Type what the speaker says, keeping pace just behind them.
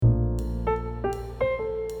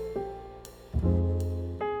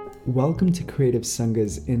Welcome to Creative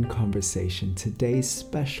Sanga's In Conversation. Today's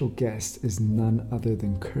special guest is none other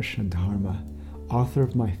than Krishna Dharma, author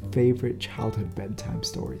of my favorite childhood bedtime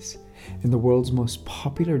stories. In the world's most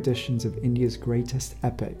popular editions of India's greatest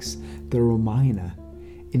epics, the Ramayana,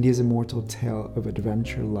 India's immortal tale of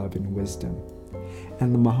adventure, love, and wisdom,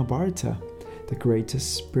 and the Mahabharata, the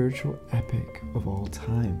greatest spiritual epic of all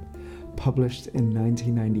time, published in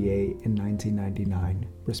 1998 and 1999,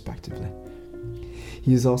 respectively.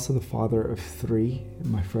 He is also the father of three,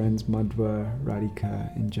 my friends Madhva,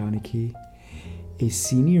 Radhika, and Janaki, a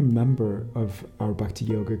senior member of our Bhakti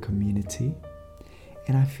Yoga community,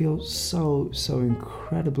 and I feel so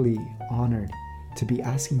incredibly honored to be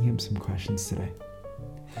asking him some questions today.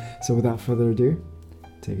 So without further ado,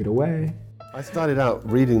 take it away. I started out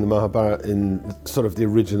reading the Mahabharata in sort of the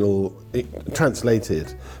original,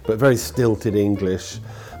 translated, but very stilted English.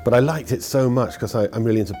 But I liked it so much because I'm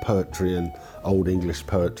really into poetry and Old English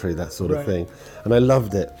poetry, that sort of thing. And I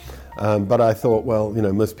loved it. But I thought, well,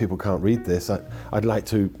 most people can't read this. I'd like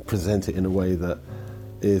to present it in a way that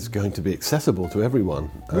is going to be accessible to everyone.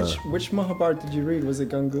 Which Mahabharata did you read? Was it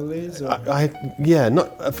Ganguly's?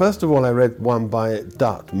 First of all, I read one by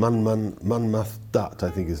Dutt, Manmath Dutt, I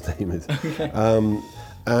think his name is. Okay.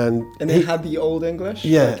 And it had the Old English?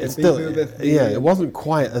 Yeah, it wasn't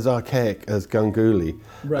quite as archaic as Ganguly,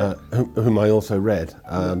 right. whom I also read.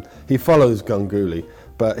 He follows Ganguly,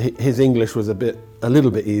 but his English was a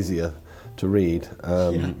little bit easier to read.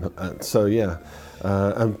 A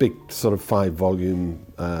big sort of 5-volume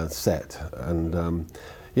set, and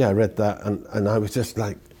I read that, and I was just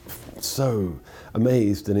like so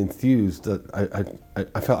amazed and enthused that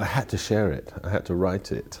I felt I had to share it. I had to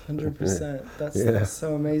write it. 100%. That's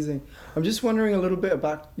so amazing. I'm just wondering a little bit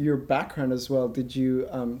about your background as well. Did you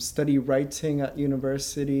study writing at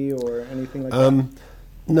university or anything like that?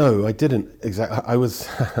 No, I didn't exactly. I was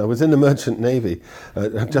in the Merchant Navy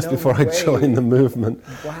before I joined the movement.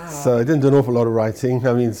 Wow. So I didn't do an awful lot of writing.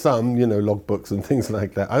 I mean, some, logbooks and things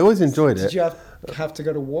like that. I always enjoyed it. Did you have to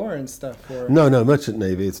go to war and stuff? Or? No, Merchant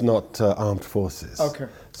Navy. It's not armed forces. Okay.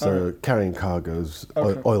 So carrying cargoes,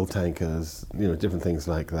 oil tankers, different things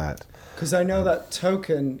like that. Because I know that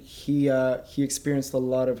Token, he experienced a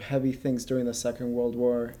lot of heavy things during the Second World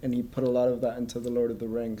War, and he put a lot of that into The Lord of the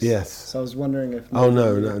Rings. Yes. So I was wondering if... Oh,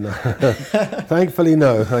 no. Thankfully,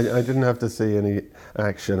 no. I didn't have to see any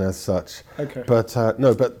action as such. Okay. But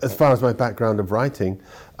but as far as my background of writing,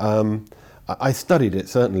 I studied it,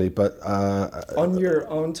 certainly, but... on your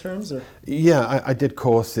own terms? Or? Yeah, I did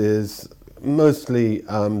courses, mostly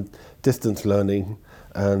distance learning.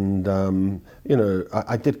 And,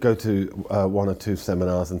 I did go to one or two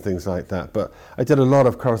seminars and things like that, but I did a lot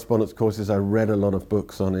of correspondence courses. I read a lot of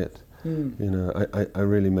books on it. I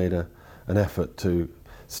really made an effort to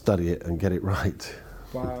study it and get it right.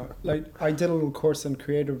 Wow. Like, I did a little course on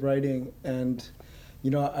creative writing, and,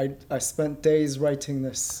 I spent days writing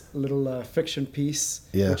this little fiction piece,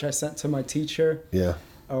 which I sent to my teacher. Yeah.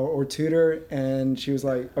 Or tutor, and she was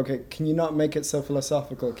like, okay, can you not make it so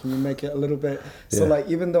philosophical? Can you make it a little bit... So like,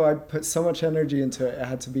 even though I put so much energy into it, it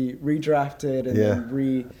had to be redrafted and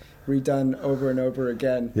then redone over and over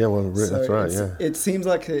again. Yeah, well, that's right, It seems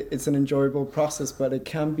like it's an enjoyable process, but it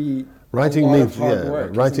can be writing a lot means of hard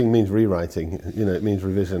work. Writing means rewriting. It means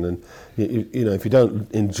revision, and if you don't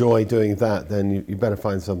enjoy doing that, then you better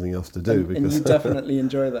find something else to do. And you definitely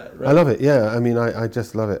enjoy that, right? I love it. Yeah, I mean, I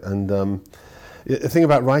just love it, and the thing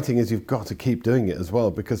about writing is you've got to keep doing it as well,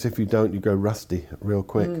 because if you don't, you go rusty real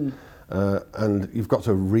quick. And you've got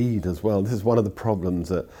to read as well. This is one of the problems,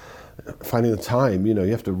 that finding the time. You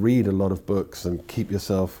have to read a lot of books and keep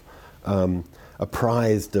yourself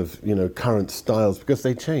apprised of current styles, because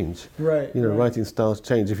they change. Right. Writing styles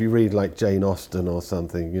change. If you read like Jane Austen or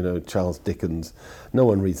something, Charles Dickens, no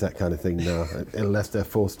one reads that kind of thing now unless they're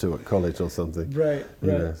forced to at college or something. Right.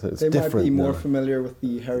 So it's they different might be more now. familiar with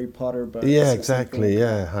the Harry Potter books. Yeah, exactly.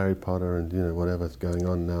 Yeah, Harry Potter and whatever's going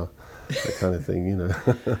on now, that kind of thing.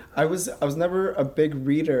 I was never a big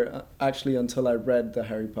reader actually until I read the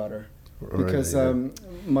Harry Potter, because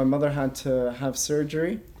my mother had to have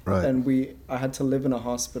surgery. Right. And I had to live in a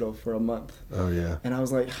hospital for a month. Oh, yeah. And I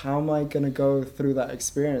was like, how am I going to go through that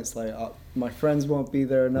experience? Like, my friends won't be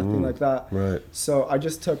there, nothing like that. Right. So I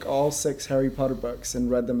just took all 6 Harry Potter books and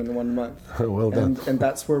read them in 1 month. Well done. And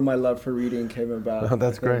that's where my love for reading came about. Oh,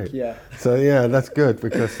 that's great. Yeah. So, that's good,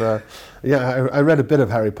 because, I read a bit of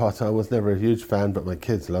Harry Potter. I was never a huge fan, but my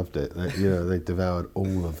kids loved it. They devoured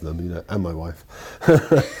all of them, and my wife.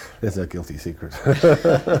 There's no guilty secret.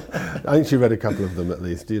 I think she read a couple of them at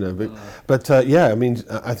least, but I mean,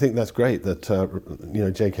 I think that's great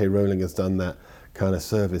that J.K. Rowling has done that kind of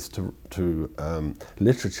service to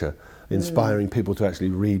literature, inspiring people to actually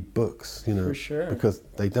read books, you know. For sure. Because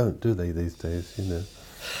they don't, do they, these days, you know.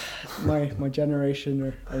 My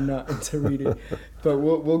generation are not into reading, but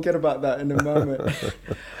we'll get about that in a moment.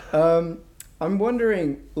 I'm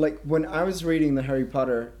wondering, like, when I was reading the Harry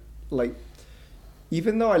Potter, like,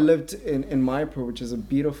 even though I lived in Mayapur, which is a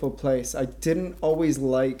beautiful place, I didn't always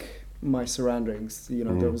like my surroundings. You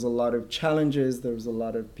know, there was a lot of challenges, there was a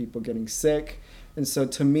lot of people getting sick, and so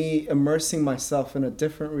to me, immersing myself in a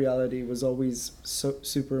different reality was always so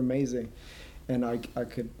super amazing, and I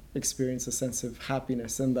could experience a sense of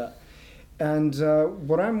happiness in that. And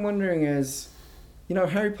what I'm wondering is, you know,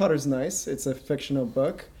 Harry Potter's nice, it's a fictional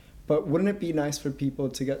book, but wouldn't it be nice for people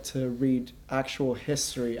to get to read actual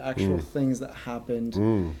history, actual things that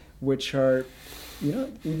happened, which are, you know,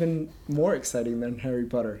 even more exciting than Harry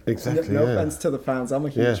Potter? Exactly. No offense to the fans, I'm a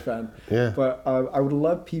huge fan. Yeah. But I would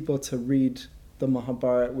love people to read the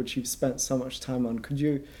Mahabharata, which you've spent so much time on. Could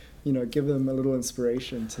you, you know, give them a little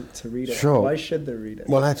inspiration to read it? Sure. Why should they read it?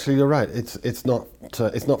 Well, actually, you're right. It's not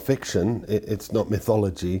fiction. It's not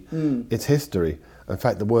mythology. It's history. In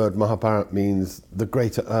fact, the word Mahabharata means the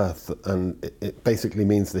greater earth, and it basically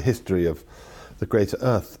means the history of the greater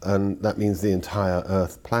earth, and that means the entire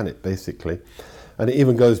earth planet, basically. And it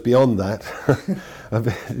even goes beyond that, a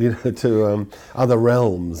bit, you know, to other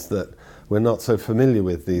realms that we're not so familiar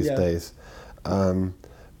with these days.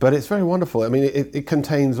 But it's very wonderful. I mean, it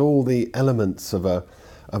contains all the elements of a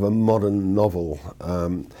modern novel.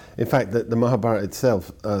 In fact, the Mahabharata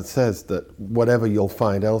itself says that whatever you'll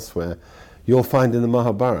find elsewhere, you'll find in the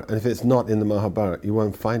Mahabharata. And if it's not in the Mahabharata, you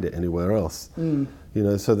won't find it anywhere else. You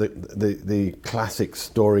know, so the classic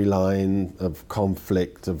storyline of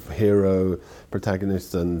conflict, of hero,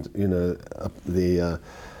 protagonist, and, you know, the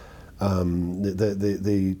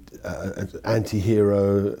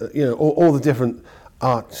anti-hero, you know, all the different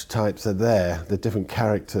archetypes are there, the different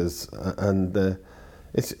characters, and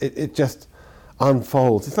it just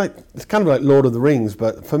unfolds. It's kind of like Lord of the Rings,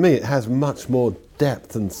 but for me it has much more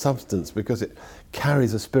depth and substance because it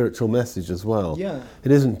carries a spiritual message as well. Yeah.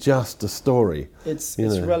 It isn't just a story. It's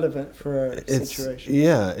relevant for our situation.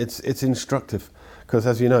 Yeah, it's instructive because,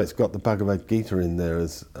 as you know, it's got the Bhagavad Gita in there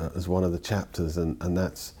as one of the chapters, and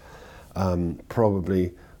that's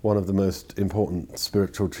probably one of the most important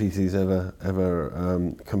spiritual treatises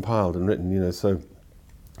ever compiled and written. You know, so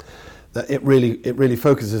that it really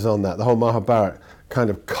focuses on that. The whole Mahabharata kind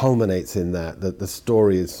of culminates in that the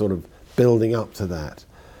story is sort of building up to that,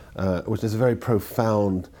 which is a very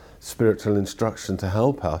profound spiritual instruction to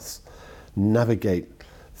help us navigate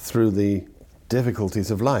through the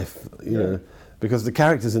difficulties of life. You know, because the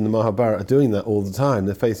characters in the Mahabharata are doing that all the time.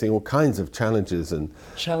 They're facing all kinds of challenges and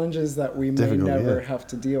challenges that we may never have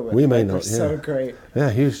to deal with. We may not. They're so great. Yeah,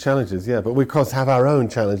 huge challenges. Yeah, but we of course have our own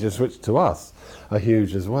challenges, which to us are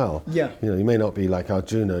huge as well. Yeah. You know, you may not be like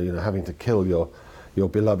Arjuna, you know, having to kill your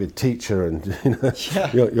beloved teacher and, you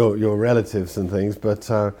know, your relatives and things. But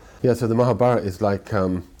so the Mahabharata is like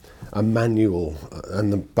a manual,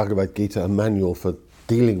 and the Bhagavad Gita a manual for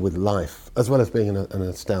dealing with life, as well as being an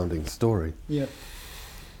astounding story. Yeah.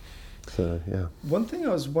 So, yeah. One thing I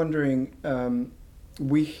was wondering,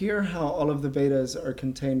 we hear how all of the Vedas are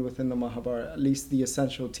contained within the Mahabharata, at least the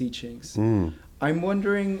essential teachings. I'm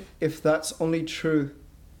wondering if that's only true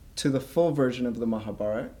to the full version of the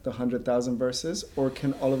Mahabharata, the 100,000 verses, or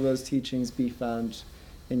can all of those teachings be found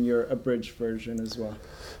in your abridged version as well?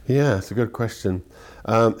 Yeah, it's a good question.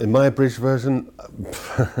 In my abridged version,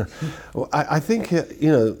 well, I think,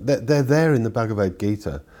 you know, they're there in the Bhagavad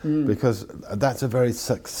Gita because that's a very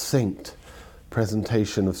succinct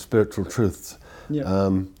presentation of spiritual truths. Yeah.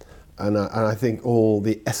 And I think all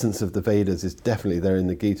the essence of the Vedas is definitely there in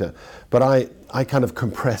the Gita. But I kind of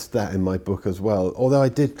compressed that in my book as well, although I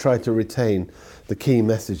did try to retain the key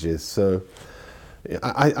messages. So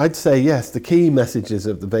I'd say, yes, the key messages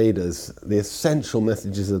of the Vedas, the essential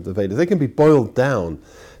messages of the Vedas, they can be boiled down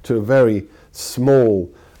to a very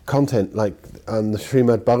small content, like the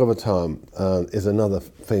Srimad Bhagavatam is another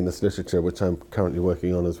famous literature, which I'm currently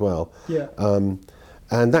working on as well. Yeah.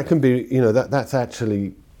 And that can be, you know, that's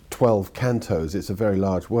actually 12 cantos. It's a very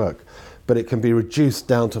large work, but it can be reduced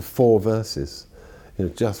down to 4 verses. You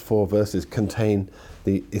know, just 4 verses contain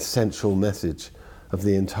the essential message of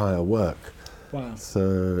the entire work. Wow.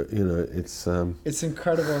 So, you know, it's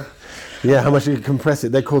incredible. Yeah, how much you can compress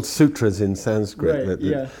it. They're called sutras in Sanskrit. Right,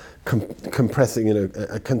 yeah. Compressing, you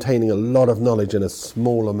know, containing a lot of knowledge in a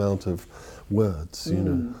small amount of words, you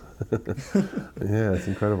know. Yeah, it's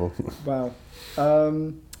incredible. Wow.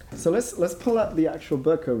 So let's pull out the actual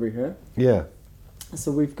book over here. Yeah.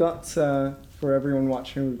 So we've got for everyone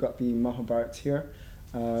watching, we've got the Mahabharata here.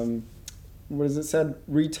 What is it said?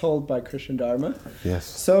 Retold by Krishna Dharma. Yes.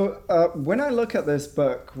 So when I look at this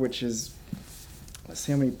book, which is, let's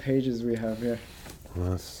see how many pages we have here.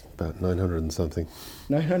 Well, that's about 900 and something.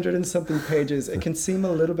 900 and something pages. It can seem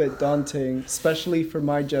a little bit daunting, especially for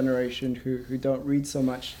my generation who don't read so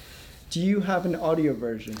much. Do you have an audio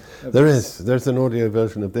version of this? There's an audio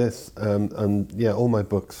version of this, and yeah, all my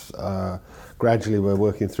books, gradually we're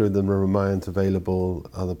working through them. The Ramayan's available,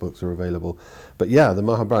 other books are available. But yeah, the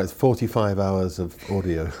Mahabharata is 45 hours of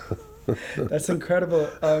audio. That's incredible.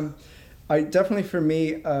 I definitely, for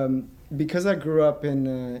me, because I grew up in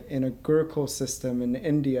a Gurukul system in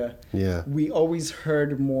India, Yeah. we always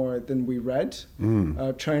heard more than we read,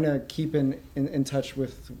 trying to keep in touch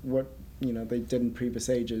with what they did in previous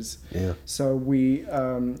ages. Yeah. So we,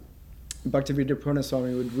 Bhaktivedanta Purna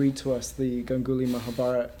Swami would read to us the Ganguly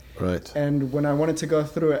Mahabharata. Right. And when I wanted to go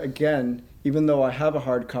through it again, even though I have a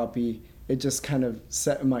hard copy, it just kind of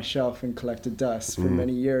sat on my shelf and collected dust for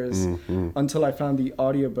many years until I found the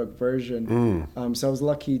audiobook version. So I was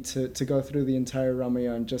lucky to go through the entire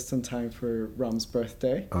Ramayana just in time for Ram's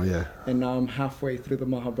birthday. Oh yeah. And now I'm halfway through the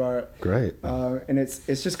Mahabharata. Great. And it's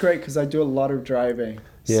just great because I do a lot of driving.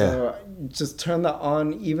 Yeah. So just turn that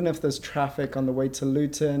on, even if there's traffic on the way to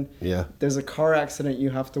Luton. Yeah. There's a car accident,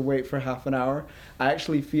 you have to wait for half an hour. I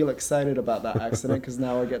actually feel excited about that accident because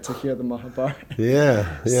now I get to hear the Mahabharata.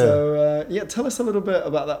 Yeah. Yeah. So tell us a little bit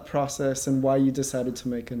about that process and why you decided to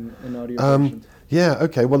make an audio version. Yeah,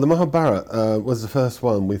 okay. Well, the Mahabharata was the first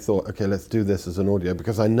one we thought, okay, let's do this as an audio,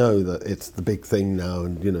 because I know that it's the big thing now,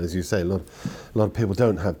 and as you say, a lot of people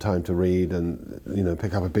don't have time to read and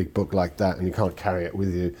pick up a big book like that, and you can't carry it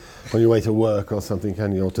with you on your way to work or something,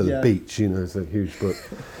 can you? Or to the beach, it's a huge book.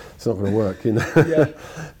 It's not going to work, Yeah.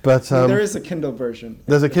 But there is a Kindle version.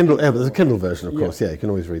 There's a Kindle. Yeah, but there's a Kindle version, of course. Yeah, you can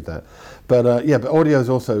always read that. But but audio is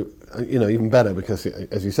also even better because,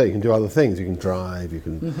 as you say, you can do other things. You can drive, you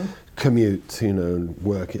can commute, and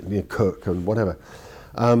work, cook and whatever.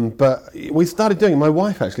 But we started doing. My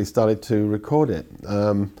wife actually started to record it,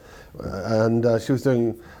 and she was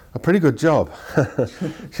doing a pretty good job.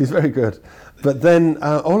 She's very good. But then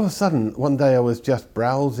all of a sudden, one day I was just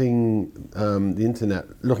browsing the internet,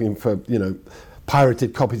 looking for,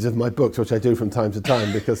 pirated copies of my books, which I do from time to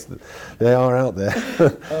time because they are out there,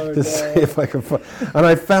 see if I can find. And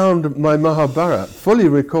I found my Mahabharata fully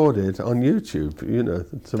recorded on YouTube,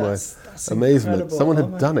 to my amazement. Incredible. Someone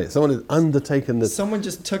had done it. Someone had undertaken this. Someone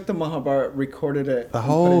just took the Mahabharata, recorded it. The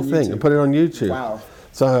whole thing and put it on YouTube. Wow.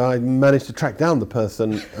 So I managed to track down the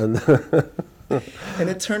person and... And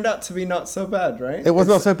it turned out to be not so bad, right? It was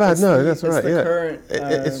not so bad. No, that's right. It's the current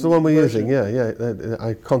it's the one we're version. using. Yeah.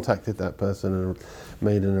 I contacted that person and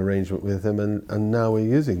made an arrangement with him, and now we're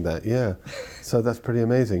using that. Yeah, so that's pretty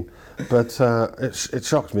amazing. But it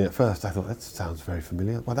shocked me at first. I thought, that sounds very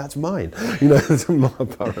familiar. Well, that's mine. It's a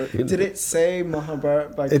Mahabharata. Did it say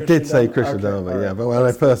Mahabharata by Krishna It did say Dharma? Krishna Dharma, Okay, yeah. But when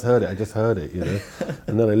I first heard it, I just heard it,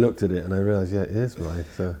 and then I looked at it and I realised, yeah, it is mine.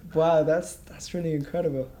 So. Wow, that's really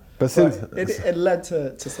incredible. But since it led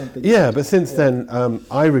to something. Yeah, but since then,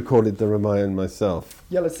 I recorded the Ramayana myself.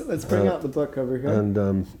 Yeah, let's bring out the book over here. And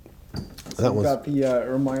that was got the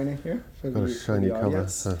Ramayana here for got a shiny the cover.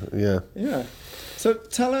 audience. Yeah. So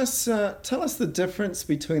tell us the difference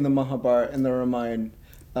between the Mahabharata and the Ramayana.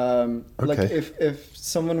 Like if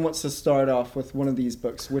someone wants to start off with one of these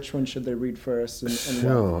books, which one should they read first? And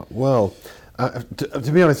Sure. Well,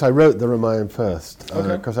 to be honest, I wrote the Ramayana first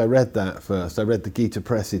because I read that first. I read the Gita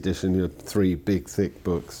Press edition, 3 big, thick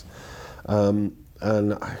books. And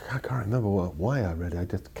I can't remember why I read it. I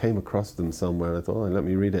just came across them somewhere and I thought, let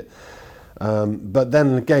me read it. But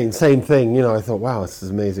then again, same thing, I thought, wow, this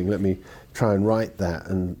is amazing. Let me try and write that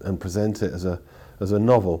and present it as a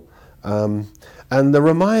novel. And the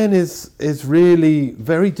Ramayana is really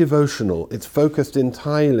very devotional. It's focused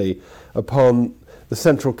entirely upon the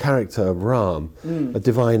central character of Ram, a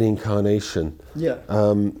divine incarnation. Yeah.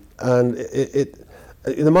 And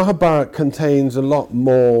the Mahabharata contains a lot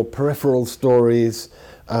more peripheral stories,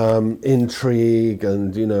 intrigue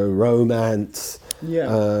and romance,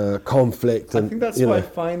 conflict. I think that's why I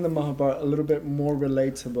find the Mahabharata a little bit more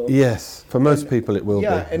relatable. Yes, for most people it will be.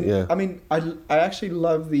 I mean, I actually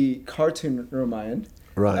love the cartoon Ramayana.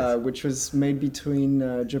 Right. Which was made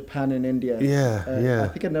between Japan and India. Yeah. I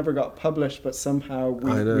think it never got published, but somehow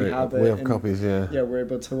we have it. We have copies, yeah. Yeah, we're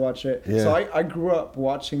able to watch it. Yeah. So I grew up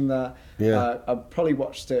watching that. Yeah. I probably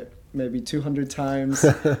watched it maybe 200 times.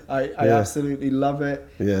 I absolutely love it.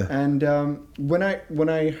 Yeah. And when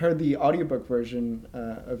I heard the audiobook version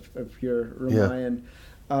of your Ramayana,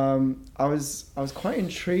 I was quite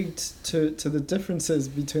intrigued to the differences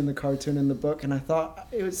between the cartoon and the book, and I thought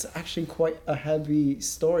it was actually quite a heavy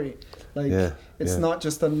story. Like it's not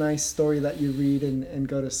just a nice story that you read and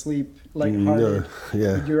go to sleep lighthearted.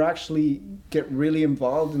 No, you actually get really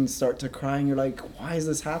involved and start to cry, and you're like, why is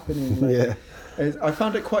this happening? Like, I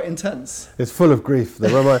found it quite intense. It's full of grief. The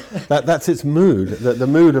Ramayana, that's its mood. The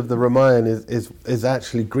mood of the Ramayana is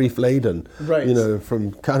actually grief laden. Right. You know,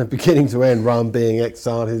 from kind of beginning to end. Ram being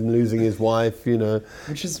exiled, him losing his wife. You know,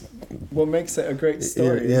 which is what makes it a great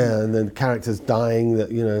story. Yeah, and then characters dying.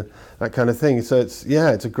 That kind of thing. So it's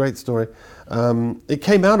a great story. It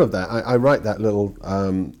came out of that. I write that little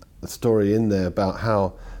story in there about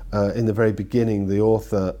how in the very beginning the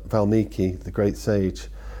author Valmiki, the great sage,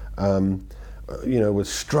 was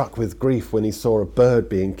struck with grief when he saw a bird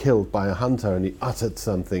being killed by a hunter, and he uttered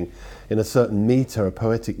something in a certain meter, a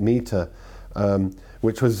poetic meter,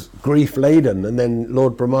 which was grief laden. And then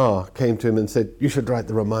Lord Brahma came to him and said, "You should write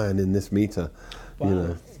the Ramayana in this meter,"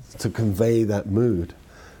 to convey that mood.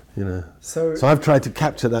 So I've tried to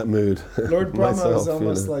capture that mood. Lord Brahma is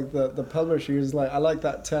almost like the publisher. He was like, "I like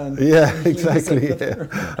that 10." Yeah, exactly.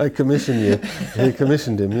 I commissioned you. He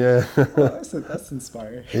commissioned him. Yeah. Well, that's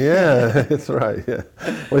inspiring. Yeah, that's right. Yeah.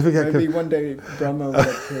 Well, if we get maybe one day Brahma will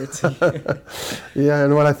appear to you. Yeah,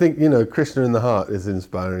 and I think Krishna in the heart is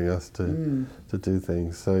inspiring us to do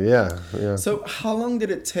things. So yeah. So how long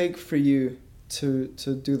did it take for you to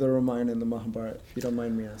do the Ramayana and the Mahabharata, if you don't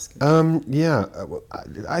mind me asking?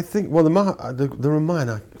 I think the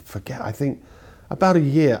Ramayana, I forget. I think about a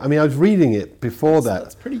year. I mean, I was reading it before that.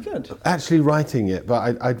 That's pretty good. Actually writing it,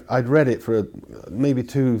 but I'd read it for maybe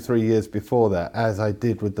 2-3 years before that, as I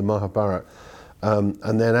did with the Mahabharata,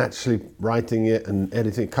 and then actually writing it and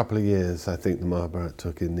editing a couple of years. I think the Mahabharata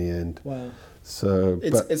took in the end. Wow. So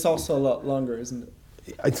it's also a lot longer, isn't it?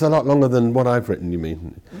 It's a lot longer than what I've written, you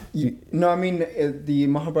mean? No, I mean the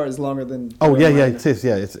Mahabharata is longer than... Oh, yeah, it is,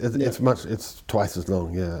 yeah. It's twice as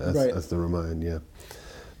long, as the Ramayana, yeah.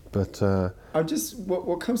 But...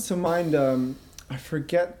 what comes to mind, I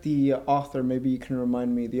forget the author, maybe you can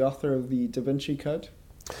remind me, the author of the Da Vinci Code?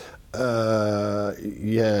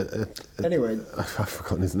 Anyway, I've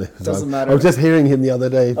forgotten his name. Doesn't matter. I was just hearing him the other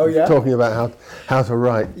day talking about how to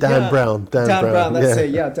write. Dan Brown. Dan Brown. That's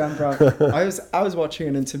it. Yeah, Dan Brown. I was watching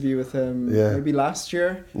an interview with him maybe last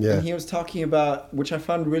year, and he was talking about, which I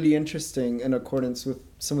found really interesting in accordance with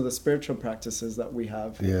some of the spiritual practices that we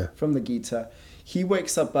have from the Gita. He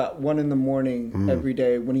wakes up at 1 a.m. every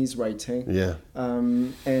day when he's writing. Yeah.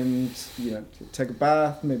 And take a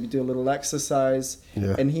bath, maybe do a little exercise.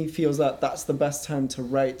 Yeah. And he feels that that's the best time to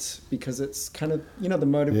write because it's kind of the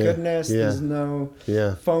mode of goodness. Yeah. There's no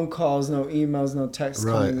phone calls, no emails, no texts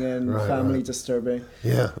coming in, family disturbing.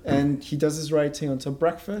 Yeah. And he does his writing until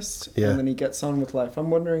breakfast, and then he gets on with life. I'm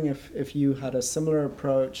wondering if you had a similar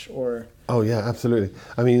approach or... Oh yeah, absolutely.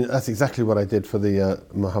 I mean, that's exactly what I did for the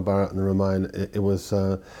Mahabharata and the Ramayana. It was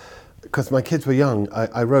because my kids were young.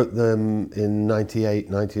 I wrote them in 98,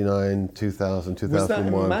 99, 2000, 2001. Was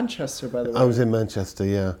that in Manchester, by the way? I was in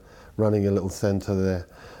Manchester, running a little centre there.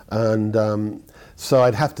 And so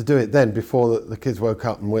I'd have to do it then before the kids woke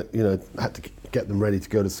up and had to get them ready to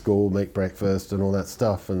go to school, make breakfast and all that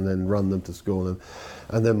stuff, and then run them to school.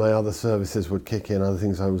 And then my other services would kick in, other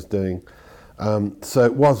things I was doing. So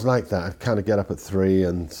it was like that. I'd kind of get up at 3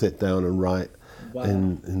 and sit down and write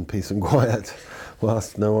in peace and quiet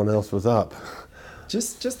whilst no one else was up.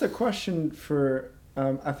 Just a question for,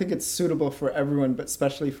 I think it's suitable for everyone, but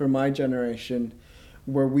especially for my generation,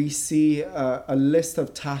 where we see a list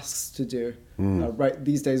of tasks to do. Right,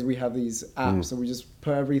 these days we have these apps, so we just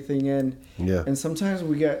put everything in. Yeah. And sometimes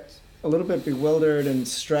we get a little bit bewildered and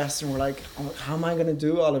stressed, and we're like, oh, how am I going to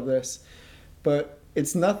do all of this? But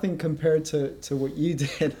it's nothing compared to what you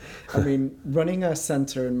did. I mean, running a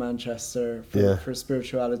centre in Manchester for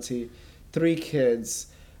spirituality, 3 kids,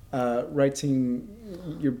 writing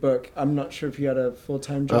your book. I'm not sure if you had a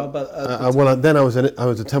full-time job. Then I was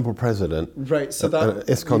a temple president, right? So that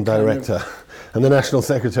ISKCON director, and the national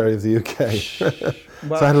secretary of the UK.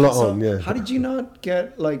 Wow. So I had a lot on. Yeah. How did you not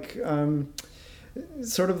get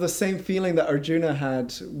sort of the same feeling that Arjuna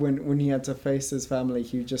had when he had to face his family?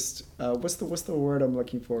 He just what's the word I'm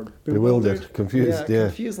looking for? Bewildered, confused. Yeah,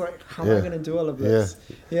 confused. Like, how am I going to do all of this?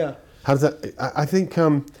 Yeah. How does that? I think.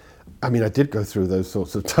 I mean, I did go through those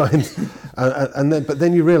sorts of times, but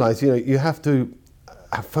then you realise, you have to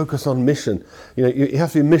focus on mission. You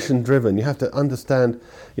have to be mission driven. You have to understand,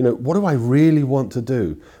 what do I really want to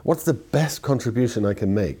do? What's the best contribution I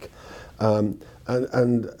can make? And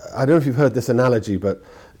I don't know if you've heard this analogy, but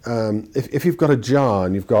if you've got a jar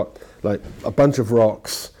and you've got like a bunch of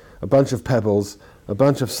rocks, a bunch of pebbles, a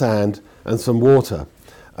bunch of sand, and some water.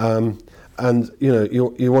 And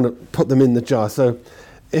you want to put them in the jar. So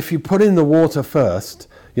if you put in the water first,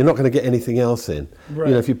 you're not going to get anything else in.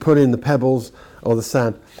 Right. If you put in the pebbles or the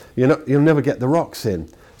sand, you'll never get the rocks in.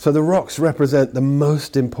 So the rocks represent the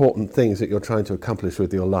most important things that you're trying to accomplish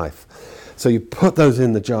with your life. So you put those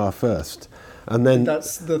in the jar first. And then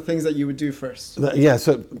that's the things that you would do first.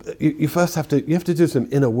 So you first have to do some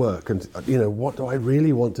inner work, and what do I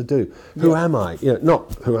really want to do? Who am I?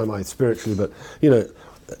 Not who am I spiritually, but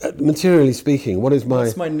materially speaking, what is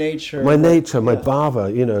my nature? My nature, my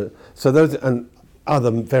bhava. So those and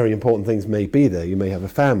other very important things may be there. You may have a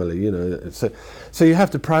family. So you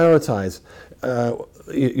have to prioritize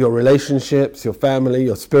your relationships, your family,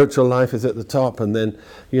 your spiritual life is at the top, and then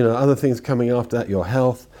other things coming after that, your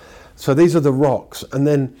health. So these are the rocks, and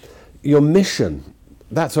then your mission,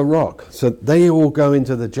 that's a rock. So they all go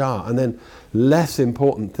into the jar, and then less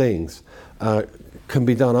important things can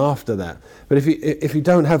be done after that. But if you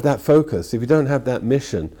don't have that focus, if you don't have that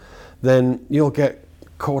mission, then you'll get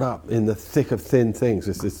caught up in the thick of thin things.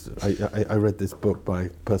 I read this book by a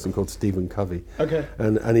person called Stephen Covey. Okay.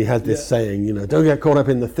 And he had this saying, don't get caught up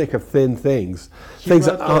in the thick of thin things. Things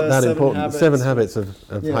that aren't that important. 7 Habits of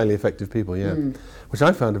Highly Effective People, which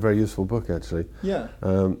I found a very useful book, actually. Yeah.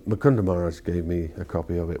 Mukunda Maharaj gave me a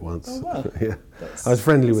copy of it once. Oh, wow. I was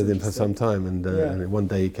friendly with him for some time, and one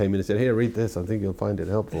day he came in and said, "Here, read this. I think you'll find it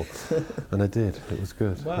helpful." And I did. It was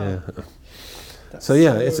good. Wow.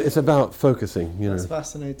 Yeah. It's about focusing. That's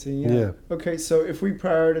fascinating. Yeah. Okay, so if we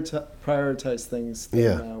prioritize things,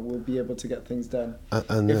 then we'll be able to get things done.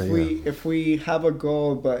 If we have a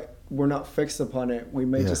goal but we're not fixed upon it, we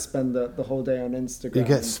may just spend the whole day on Instagram. You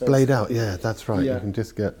get splayed out. Yeah, that's right. You can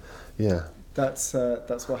just get That's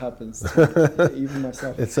what happens to even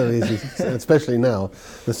myself. It's so easy, especially now.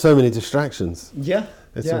 There's so many distractions. Yeah.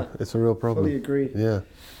 It's a real problem. Fully agree. Yeah.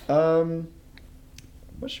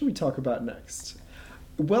 What should we talk about next?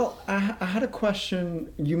 Well, I had a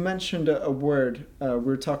question. You mentioned a word. We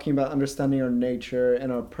were talking about understanding our nature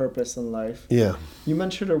and our purpose in life. Yeah. You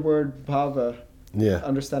mentioned a word, bhava. Yeah.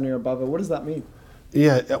 Understanding our bhava. What does that mean?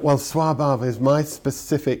 Yeah. Well, swabhava is my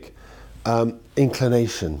specific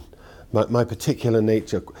inclination, my particular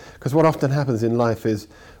nature. Because what often happens in life is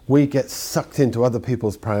we get sucked into other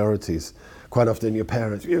people's priorities. Quite often your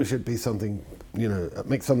parents, you should be something,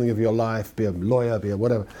 make something of your life, be a lawyer, be a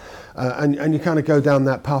whatever. And you kind of go down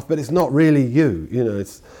that path, but it's not really you.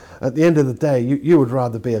 It's at the end of the day, you would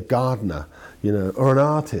rather be a gardener, or an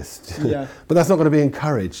artist. Yeah. But that's not going to be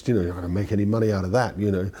encouraged. You're not going to make any money out of that.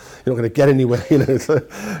 You're not going to get anywhere. So,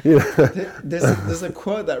 There's a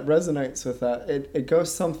quote that resonates with that. It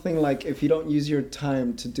goes something like, if you don't use your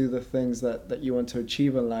time to do the things that you want to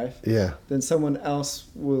achieve in life, then someone else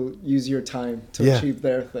will use your time to achieve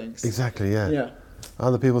their things. Exactly. Yeah. Yeah.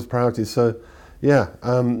 Other people's priorities. So, yeah.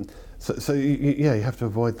 So you have to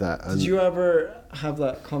avoid that. Did you ever have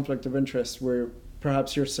that conflict of interest where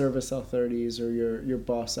perhaps your service authorities or your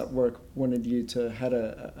boss at work wanted you to head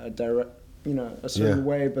a direct, a certain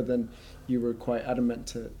way, but then you were quite adamant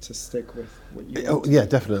to stick with what you wanted? Yeah,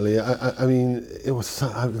 definitely. I mean, it was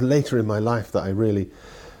later in my life that I really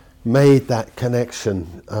made that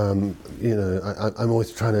connection. I'm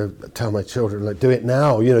always trying to tell my children, like, do it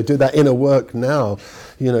now. Do that inner work now.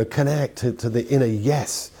 Connect to the inner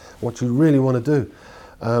yes, what you really want to do.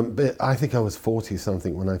 But I think I was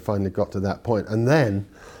 40-something when I finally got to that point. And then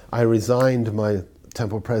I resigned my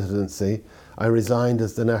temple presidency. I resigned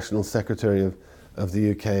as the National Secretary of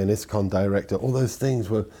the UK and ISKCON Director. All those things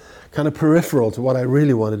were kind of peripheral to what I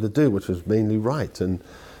really wanted to do, which was mainly write and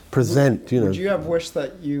present. Would you have wished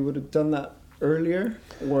that you would have done that earlier,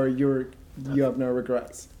 or you have no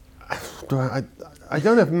regrets? I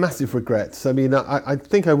don't have massive regrets. I mean, I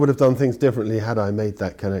think I would have done things differently had I made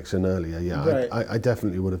that connection earlier. Yeah, right. I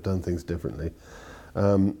definitely would have done things differently.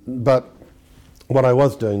 But what I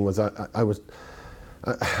was doing was I'm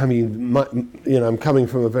coming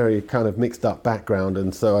from a very kind of mixed up background,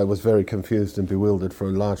 and so I was very confused and bewildered for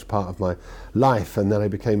a large part of my life. And then I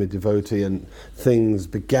became a devotee, and things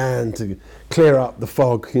began to clear up. The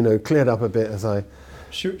fog, cleared up a bit as I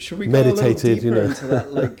Should we meditated. Go a little deeper into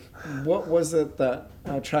that? Like, what was it that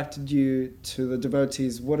attracted you to the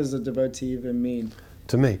devotees? What does a devotee even mean?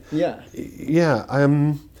 To me? Yeah. Yeah.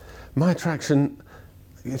 My attraction.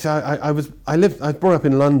 I was brought up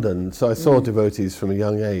in London, so I saw devotees from a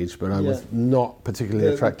young age, but I was not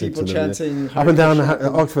particularly attracted to them. Chanting up and down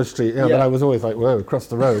Oxford Street, but I was always like, whoa, across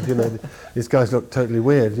the road, these guys look totally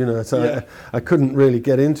weird, so I couldn't really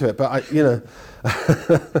get into it. But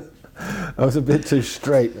I was a bit too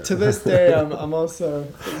straight. To this day, I'm also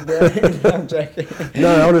very... I'm joking.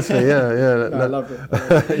 No, honestly, yeah. No, I love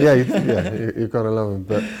it. You've got to love them.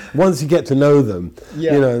 But once you get to know them,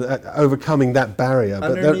 overcoming that barrier.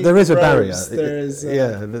 But there is a barrier.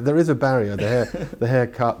 There is a barrier. The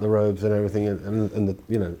haircut, the robes, and everything, and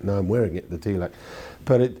the, now I'm wearing it, the tilak.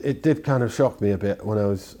 But it did kind of shock me a bit when I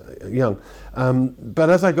was young. But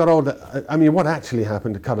as I got older, I mean, what actually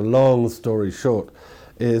happened, to cut a long story short,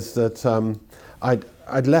 is that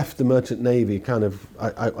I'd left the Merchant Navy. Kind of,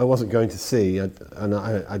 I wasn't going to sea, and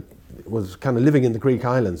I was kind of living in the Greek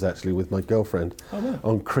islands actually with my girlfriend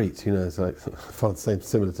on Crete. It's like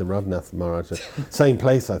similar to Ravnath Maharaj, same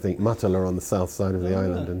place I think, Matala on the south side of the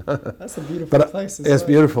island. And that's a beautiful place. It's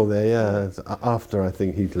beautiful there, yeah. It's after I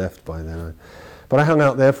think he'd left by then. But I hung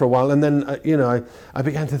out there for a while, and then I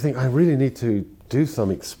began to think I really need to do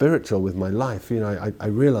something spiritual with my life. I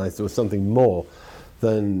realized there was something more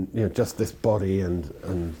than just this body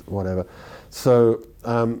and whatever. So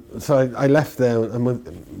I left there, and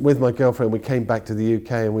with my girlfriend we came back to the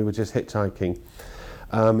UK, and we were just hitchhiking.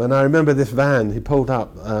 And I remember this van, he pulled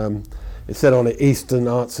up, it said on it Eastern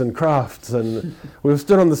Arts and Crafts, and we were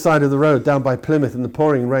stood on the side of the road down by Plymouth in the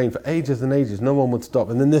pouring rain for ages and ages, no one would stop,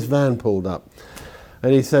 and then this van pulled up,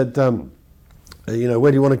 and he said,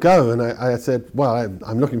 where do you want to go? And I said, well,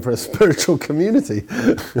 I'm looking for a spiritual community,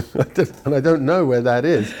 and I don't know where that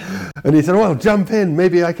is. And he said, well, jump in,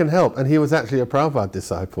 maybe I can help. And he was actually a Prabhupada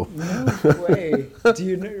disciple. No way. Do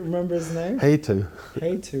you remember his name? Hetu.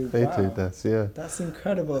 Wow. That's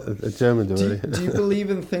incredible. A German devotee. Do you believe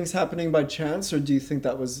in things happening by chance, or do you think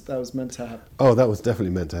that was meant to happen? Oh, that was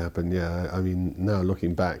definitely meant to happen, yeah. I mean, now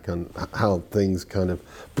looking back on how things kind of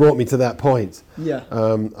brought me to that point,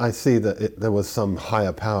 I see that there was some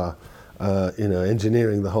higher power,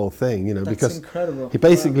 engineering the whole thing, That's because incredible. he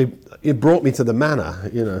basically it brought me to the manor,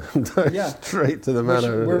 straight to the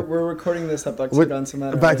manor. We're recording this at Bhaktivedanta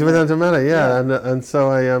Manor. Bhaktivedanta Manor, yeah. And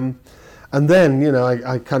so and then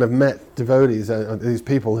I kind of met devotees, these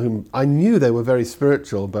people whom I knew they were very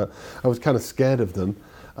spiritual, but I was kind of scared of them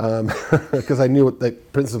because I knew what the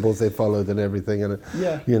principles they followed and everything, and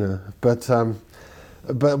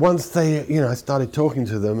But once they, I started talking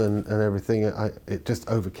to them and everything, it just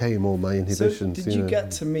overcame all my inhibitions. So did you get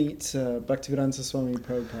to meet Bhaktivedanta Swami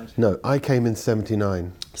Prabhupada? No, I came in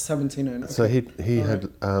 79. 79, okay. So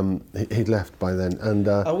he'd left by then. And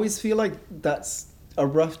I always feel like that's a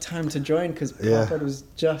rough time to join, because Prabhupada was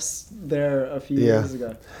just there a few years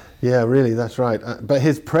ago. Yeah, really, that's right. But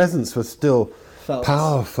his presence was still...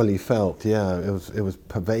 powerfully felt, it was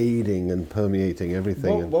pervading and permeating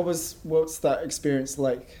everything. What's that experience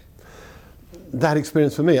like? That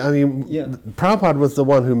experience for me, I mean, Prabhupada was the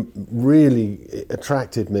one who really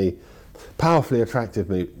powerfully attracted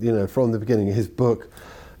me, from the beginning. His book,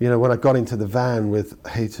 when I got into the van with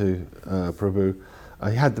Hetu Prabhu, I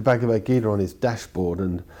had the Bhagavad Gita on his dashboard,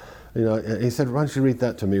 and he said, why don't you read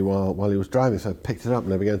that to me while he was driving? So I picked it up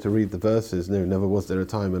and I began to read the verses. Never was there a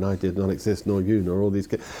time when I did not exist, nor you, nor all these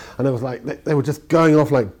kids. And I was like, they were just going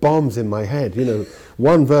off like bombs in my head,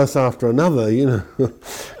 one verse after another,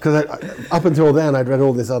 Because up until then I'd read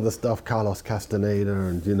all this other stuff, Carlos Castaneda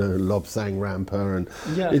and, Lobsang Rampa, and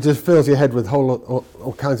it just fills your head with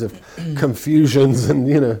all kinds of confusions and,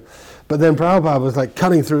 But then Prabhupada was like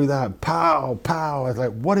cutting through that, pow, pow. I was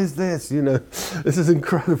like, what is this? This is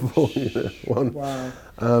incredible. Wow.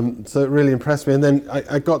 So it really impressed me. And then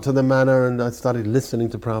I got to the manor and I started listening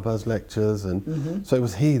to Prabhupada's lectures. And so it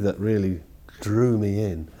was he that really drew me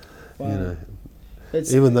in, Wow.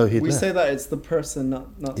 even though he'd We left. say that it's the person,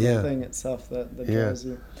 not the thing itself that draws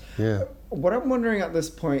you. Yeah. What I'm wondering at this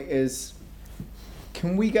point is,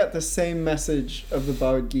 can we get the same message of the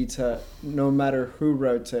Bhagavad Gita no matter who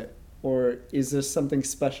wrote it? Or is there something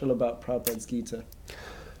special about Prabhupada's Gita?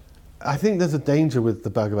 I think there's a danger with the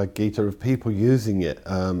Bhagavad Gita of people using it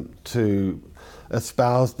to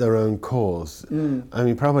espouse their own cause. I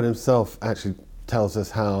mean, Prabhupada himself actually tells us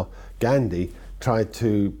how Gandhi tried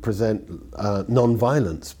to present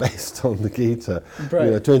non-violence based on the Gita,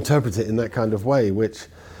 to interpret it in that kind of way, which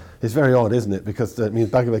is very odd, isn't it? Because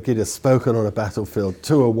Bhagavad Gita is spoken on a battlefield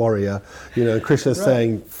to a warrior, Krishna's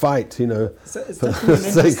saying, fight, for the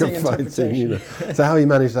sake of fighting, So how he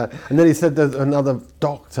managed that. And then he said that another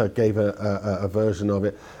doctor gave a version of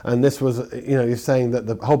it. And this was, he's saying that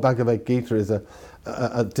the whole Bhagavad Gita is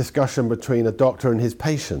a discussion between a doctor and his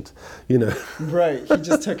patient, Right, he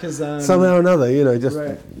just took his own... Somehow or another,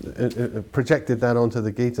 projected that onto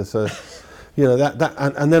the Gita. So,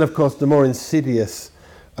 and then of course the more insidious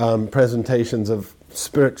presentations of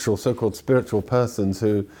so-called spiritual persons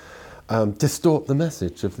who distort the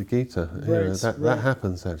message of the Gita. Right, That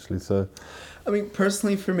happens actually. So, I mean,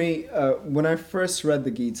 personally for me, when I first read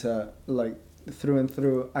the Gita, like through and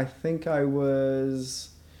through, I think I was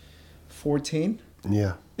 14.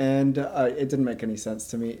 yeah, And it didn't make any sense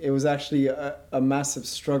to me. It was actually a massive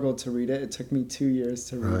struggle to read it. It took me 2 years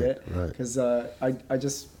to read it. Because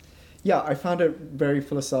I found it very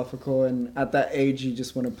philosophical. And at that age, you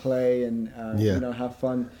just want to play and have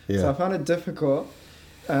fun. Yeah. So I found it difficult.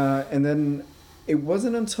 And then it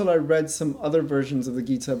wasn't until I read some other versions of the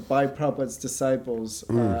Gita by Prabhupada's disciples.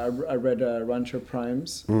 I read Rancher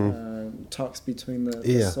Prime's talks between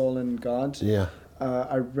the soul and God. Yeah.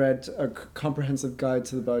 I read a comprehensive guide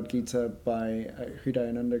to the Bhagavad Gita by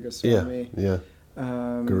Hridayananda Goswami. Yeah.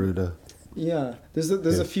 Garuda. Yeah,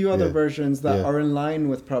 there's a few other versions that are in line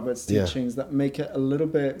with Prabhupada's teachings that make it a little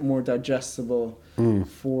bit more digestible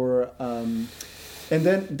for. And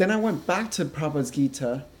then I went back to Prabhupada's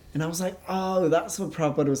Gita, and I was like, oh, that's what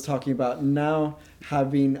Prabhupada was talking about. Now,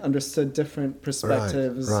 having understood different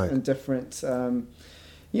perspectives and different.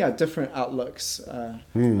 Different outlooks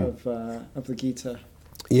of the Gita.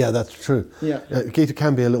 Yeah, that's true. Yeah. Gita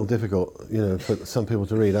can be a little difficult, for some people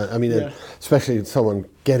to read. I mean, especially someone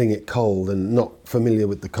getting it cold and not familiar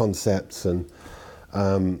with the concepts and,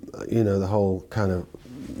 the whole kind of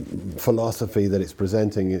philosophy that it's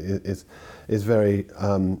presenting is very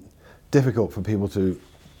difficult for people to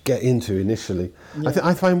get into initially. Yeah.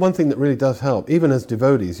 I find one thing that really does help, even as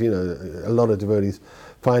devotees, a lot of devotees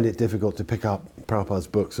find it difficult to pick up Prabhupada's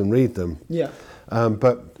books and read them. Yeah.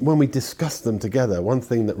 But when we discuss them together, one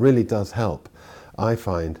thing that really does help, I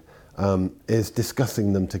find, is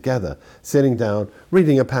discussing them together. Sitting down,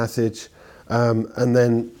 reading a passage, and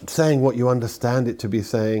then saying what you understand it to be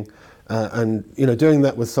saying, and doing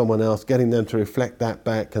that with someone else, getting them to reflect that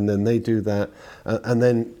back, and then they do that, and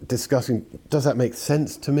then discussing, does that make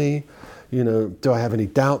sense to me? Do I have any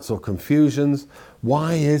doubts or confusions?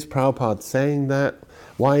 Why is Prabhupada saying that?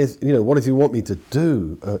 Why is, what does he want me to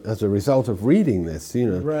do as a result of reading this,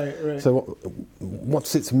 Right. So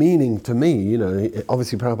what's its meaning to me,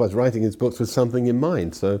 Obviously Prabhupada's writing his books with something in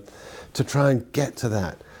mind, so to try and get to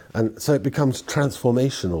that. And so it becomes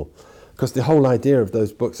transformational, because the whole idea of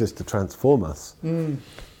those books is to transform us.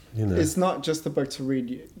 It's not just a book to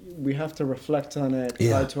read. We have to reflect on it,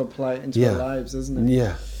 try to apply it into our lives, isn't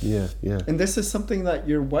it? Yeah. And this is something that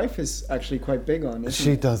your wife is actually quite big on, isn't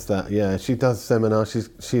She does that, yeah. She does seminars.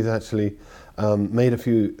 She's actually made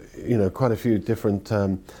quite a few different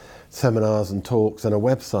seminars and talks, and a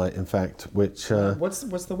website, in fact, which... What's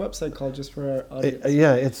the website called, just for our audience?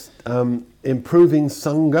 It's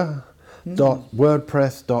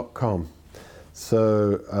improvingsanga.wordpress.com.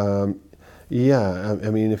 So... I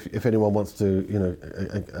mean, if anyone wants to,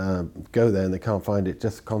 go there and they can't find it,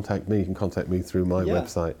 just contact me. You can contact me through my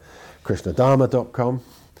website, krishnadharma.com.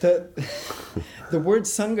 The word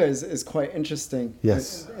Sanga is quite interesting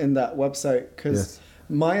in that website, because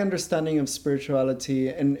my understanding of spirituality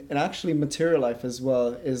and actually material life as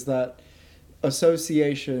well is that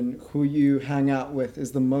association, who you hang out with,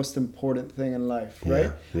 is the most important thing in life,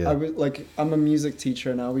 right? I'm a music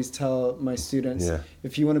teacher, and I always tell my students,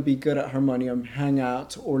 if you want to be good at harmonium, hang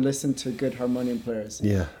out or listen to good harmonium players.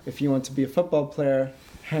 If you want to be a football player,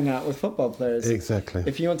 hang out with football players. Exactly.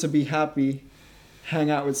 If you want to be happy,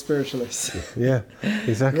 hang out with spiritualists.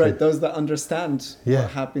 Exactly. Right, those that understand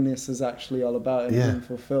what happiness is actually all about and being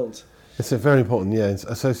fulfilled. It's a very important,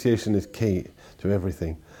 association is key to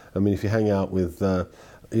everything. I mean, if you hang out with,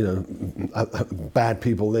 bad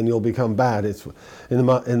people, then you'll become bad. It's in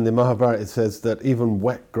the Mahabharata. It says that even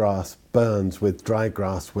wet grass burns with dry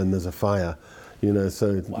grass when there's a fire.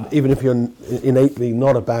 So even if you're innately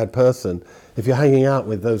not a bad person, if you're hanging out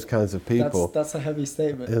with those kinds of people, that's a heavy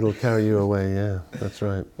statement. It'll carry you away. Yeah, that's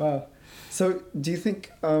right. Wow. So, do you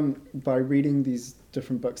think by reading these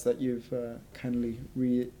different books that you've kindly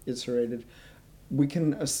reiterated, we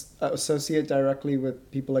can associate directly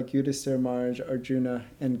with people like Yudhishthira Maharaj, Arjuna,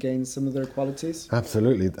 and gain some of their qualities?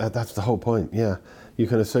 Absolutely. That's the whole point, You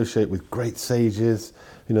can associate with great sages,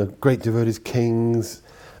 great devotees, kings,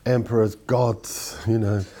 emperors, gods,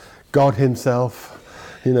 God himself,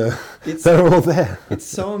 they're all there. It's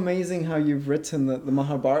so amazing how you've written the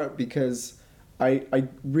Mahabharata, because I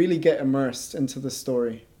really get immersed into the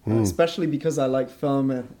story. Especially because I like film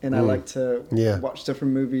and I like to watch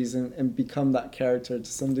different movies and become that character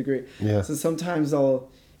to some degree. So sometimes I'll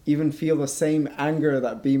even feel the same anger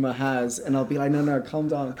that Bhima has, and I'll be like, no, calm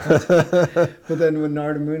down. But then when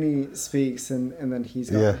Narada Muni speaks, and then he's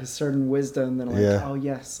got his certain wisdom, then I'm like, oh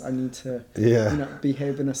yes, I need to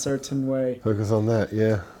behave in a certain way. Focus on that,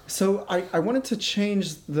 So I wanted to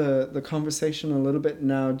change the conversation a little bit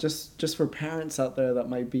now, just for parents out there that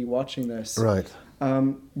might be watching this. Right.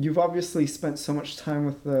 You've obviously spent so much time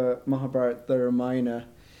with the Mahabharata, the Ramayana,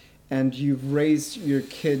 and you've raised your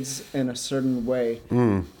kids in a certain way.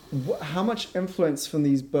 How much influence from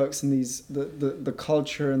these books and the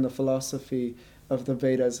culture and the philosophy of the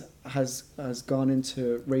Vedas has gone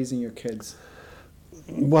into raising your kids?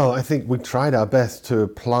 Well, I think we tried our best to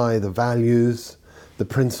apply the values, the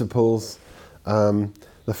principles,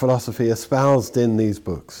 the philosophy espoused in these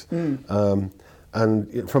books.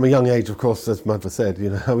 And from a young age, of course, as Madhva said,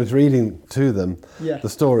 I was reading to them the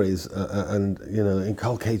stories and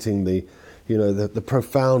inculcating the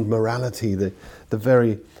profound morality, the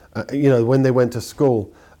very when they went to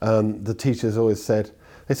school, the teachers always said,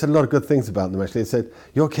 they said a lot of good things about them. Actually, they said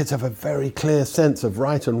your kids have a very clear sense of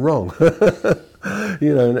right and wrong,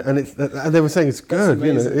 and they were saying it's good,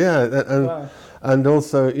 Wow. And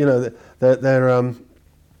also they're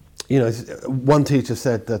one teacher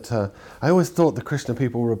said that I always thought the Krishna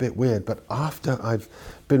people were a bit weird, but after I've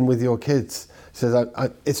been with your kids, says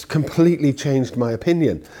it's completely changed my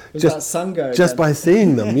opinion. That Sanga just by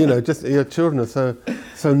seeing them, just your children are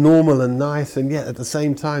so normal and nice, and yet at the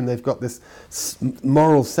same time they've got this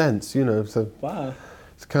moral sense, So wow.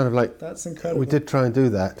 It's kind of like, that's incredible. We did try and do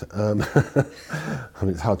that. I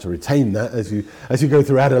mean, it's hard to retain that as you go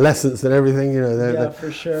through adolescence and everything.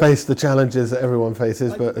 For sure. Face the challenges that everyone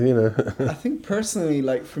faces, but I think personally,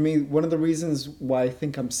 like for me, one of the reasons why I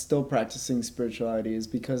think I'm still practicing spirituality is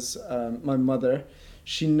because my mother,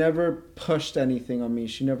 she never pushed anything on me.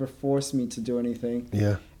 She never forced me to do anything.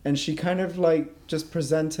 Yeah. And she kind of like just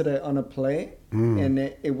presented it on a plate, and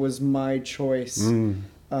it was my choice.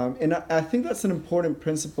 And I think that's an important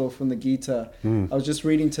principle from the Gita. I was just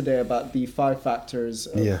reading today about the 5 factors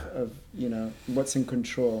of what's in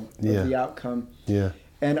control of the outcome. Yeah.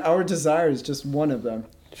 And our desire is just one of them.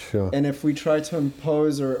 Sure. And if we try to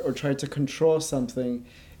impose or try to control something,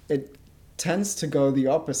 it tends to go the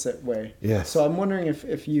opposite way. Yes. So I'm wondering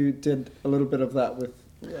if you did a little bit of that with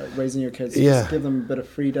raising your kids. Just give them a bit of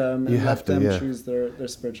freedom and let them choose their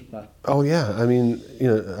spiritual path. Oh yeah, I mean,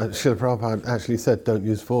 Srila Prabhupada actually said don't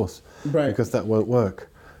use force, right? Because that won't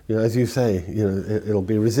work. As you say, it'll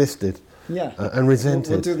be resisted, and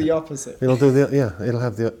resented. We'll do the opposite. It'll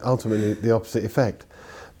have ultimately the opposite effect.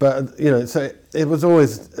 But so it was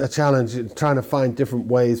always a challenge trying to find different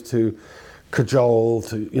ways to cajole,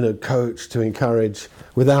 to coach, to encourage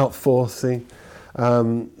without forcing.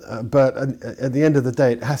 But at the end of the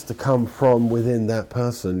day, it has to come from within that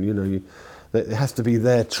person. It has to be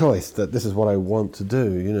their choice that this is what I want to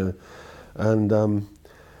do. And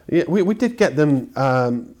we did get them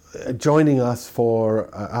joining us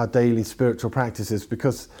for our daily spiritual practices,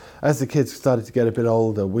 because as the kids started to get a bit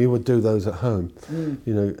older, we would do those at home.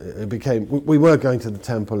 It became we were going to the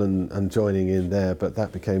temple and joining in there, but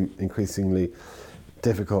that became increasingly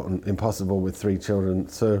difficult and impossible with 3 children.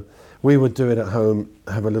 So we would do it at home,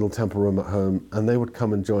 have a little temple room at home, and they would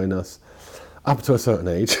come and join us up to a certain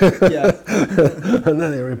age. And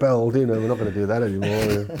then they rebelled, we're not going to do that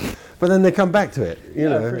anymore. But then they come back to it,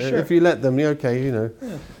 for sure. If you let them, you've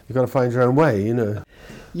got to find your own way,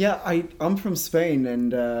 Yeah, I'm from Spain,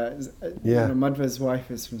 and Madhva's wife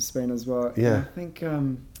is from Spain as well. Yeah.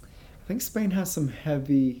 And I think Spain has some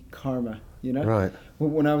heavy karma, Right.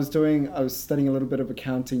 When I was studying a little bit of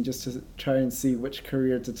accounting just to try and see which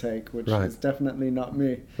career to take, which is definitely not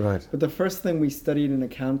me. Right. But the first thing we studied in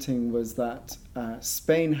accounting was that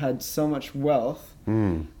Spain had so much wealth,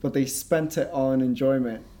 but they spent it all in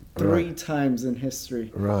enjoyment. 3 times in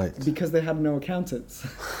history, right? Because they had no accountants.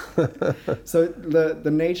 So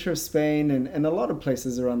the nature of Spain and a lot of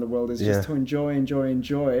places around the world is just to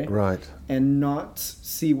enjoy, right? And not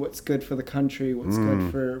see what's good for the country, what's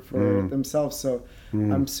good for themselves. So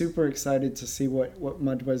I'm super excited to see what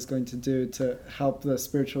Madhva is going to do to help the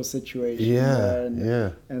spiritual situation.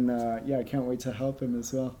 And I can't wait to help him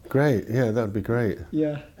as well. Great, that would be great.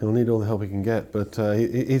 Yeah, he'll need all the help he can get, but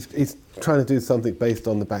he's trying to do something based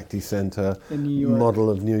on the Bhakti Center in New York. Model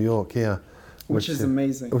of New York, which is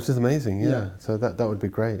amazing. Which is amazing, So that would be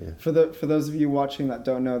great. For those of you watching that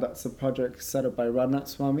don't know, that's a project set up by Radhanath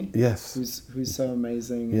Swami. Yes. Who's so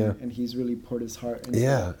amazing, and he's really poured his heart into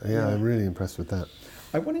it. I'm really impressed with that.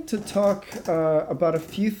 I wanted to talk about a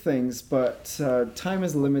few things, but time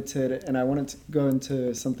is limited, and I wanted to go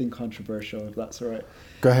into something controversial, if that's all right.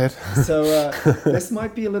 Go ahead. So this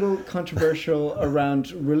might be a little controversial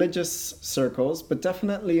around religious circles, but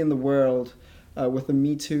definitely in the world, with the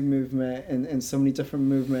Me Too movement and so many different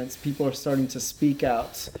movements, people are starting to speak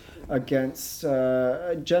out against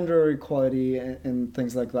gender equality and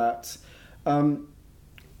things like that.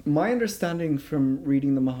 My understanding from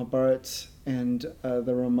reading the Mahabharata and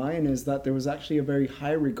the Ramayana is that there was actually a very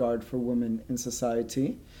high regard for women in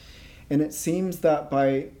society. And it seems that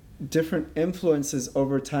by different influences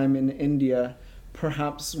over time in India,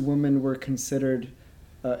 perhaps women were considered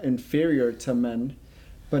inferior to men.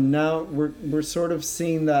 But now we're sort of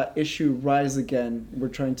seeing that issue rise again. We're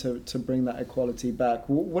trying to bring that equality back.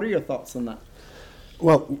 What are your thoughts on that?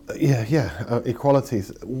 Well, equality.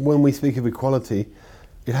 When we speak of equality,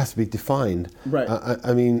 it has to be defined. Right.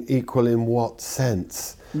 I mean, equal in what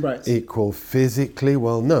sense? Right. Equal physically?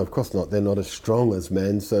 Well, no, of course not. They're not as strong as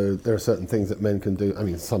men, so there are certain things that men can do. I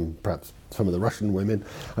mean, perhaps some of the Russian women.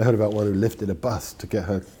 I heard about one who lifted a bus to get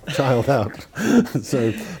her child out.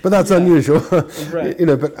 But that's unusual. Right.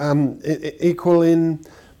 But equal in,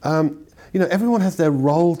 everyone has their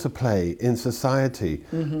role to play in society,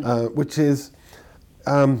 which is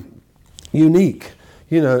unique.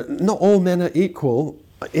 Not all men are equal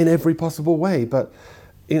in every possible way, but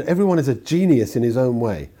everyone is a genius in his own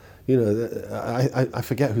way. I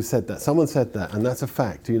forget who said that. Someone said that, and that's a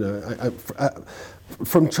fact.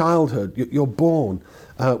 From childhood, you're born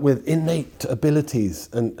with innate abilities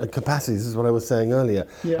and capacities. This is what I was saying earlier,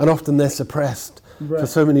 and often they're suppressed for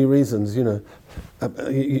so many reasons. You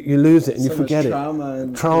lose it and you forget it. Trauma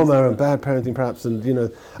and bad parenting, perhaps,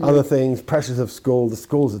 and other things. Pressures of school. The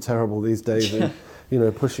schools are terrible these days, and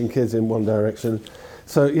pushing kids in one direction.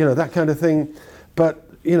 So that kind of thing, but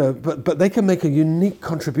they can make a unique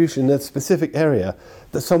contribution in a specific area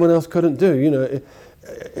that someone else couldn't do.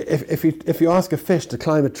 If you ask a fish to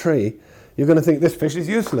climb a tree, you're going to think this fish is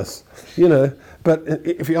useless. But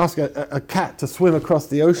if you ask a cat to swim across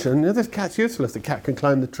the ocean, this cat's useless. The cat can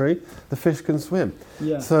climb the tree, the fish can swim.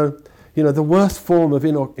 Yeah. So the worst form of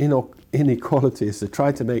inequality is to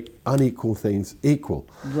try to make unequal things equal.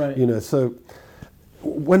 Right. So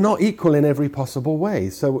we're not equal in every possible way,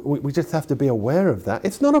 so we just have to be aware of that.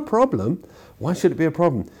 It's not a problem. Why should it be a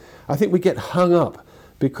problem? I think we get hung up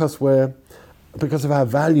because of our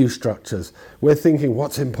value structures. We're thinking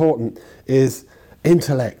what's important is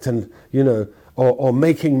intellect and or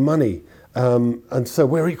making money, and so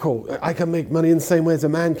we're equal. I can make money in the same way as a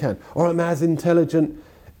man can, or I'm as intelligent.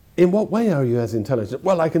 In what way are you as intelligent?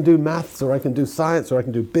 Well, I can do maths, or I can do science, or I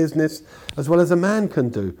can do business as well as a man can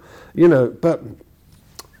do. But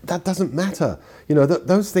that doesn't matter.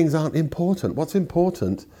 Those things aren't important. What's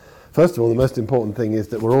important, first of all, the most important thing is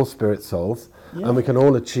that we're all spirit souls, and we can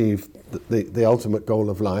all achieve the ultimate goal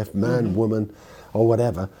of life, man, woman, or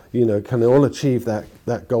whatever, can all achieve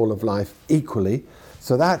that goal of life equally.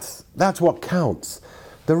 So that's what counts.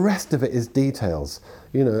 The rest of it is details.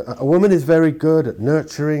 A woman is very good at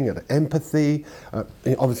nurturing, at empathy,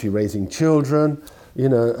 obviously raising children,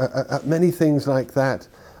 at many things like that.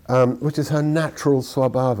 Which is her natural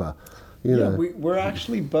swabhava. We're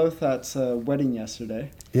actually both at a wedding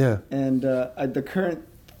yesterday. Yeah. And the current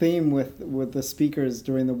theme with the speakers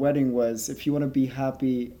during the wedding was, if you want to be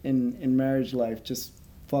happy in marriage life, just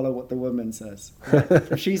follow what the woman says. Right?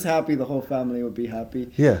 If she's happy, the whole family will be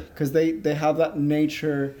happy. Yeah. Because they have that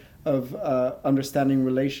nature of understanding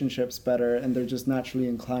relationships better, and they're just naturally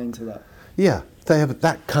inclined to that. Yeah, they have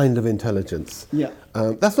that kind of intelligence. Yeah.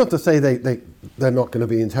 That's not to say they're not going to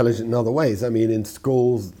be intelligent in other ways. I mean, in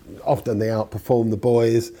schools, often they outperform the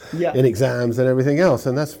boys in exams and everything else,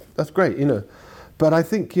 and that's great, But I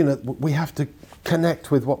think, we have to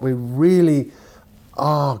connect with what we really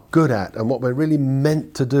are good at and what we're really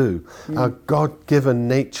meant to do, our God-given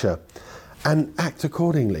nature, and act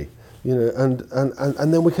accordingly, and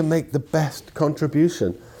then we can make the best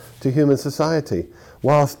contribution to human society,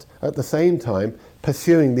 whilst at the same time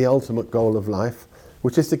pursuing the ultimate goal of life,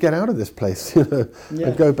 which is to get out of this place,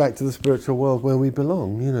 and go back to the spiritual world where we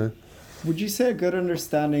belong, Would you say a good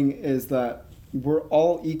understanding is that we're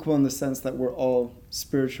all equal in the sense that we're all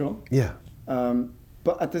spiritual? Yeah.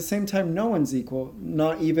 But at the same time, no one's equal.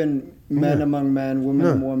 Not even men among men, women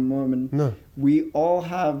among women. No. We all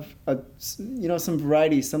have some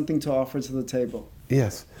variety, something to offer to the table.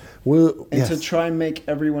 Yes. To try and make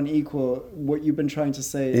everyone equal, what you've been trying to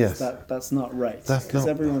say is that that's not right.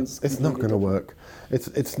 It's not going to work.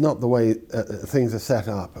 It's not the way things are set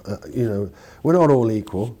up. We're not all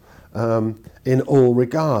equal in all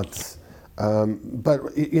regards.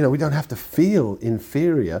 But we don't have to feel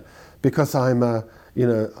inferior because I'm a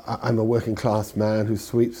working class man who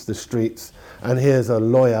sweeps the streets, and here's a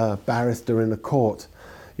lawyer, barrister in a court.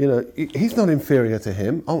 He's not inferior to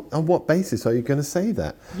him. On what basis are you going to say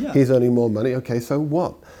that? Yeah. He's earning more money. Okay, so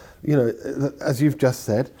what? As you've just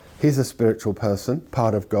said, he's a spiritual person,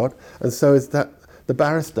 part of God, and so is that the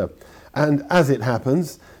barrister. And as it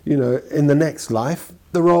happens, in the next life,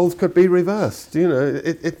 the roles could be reversed.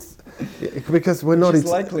 It's because we're not.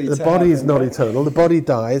 The body is not eternal. The body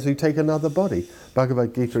dies. We take another body.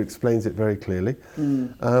 Bhagavad Gita explains it very clearly.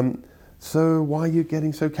 So why are you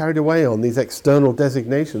getting so carried away on these external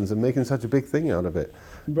designations and making such a big thing out of it?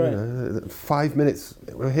 Right. 5 minutes.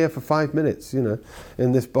 We're here for 5 minutes.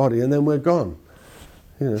 In this body, and then we're gone.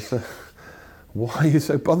 So why are you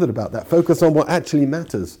so bothered about that? Focus on what actually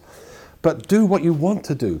matters. But do what you want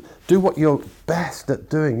to do. Do what you're best at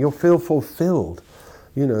doing. You'll feel fulfilled,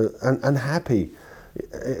 and happy.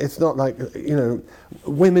 It's not like,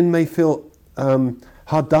 women may feel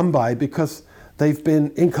hard done by because they've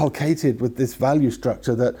been inculcated with this value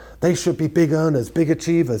structure that they should be big earners, big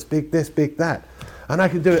achievers, big this, big that. And I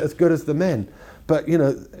can do it as good as the men. But,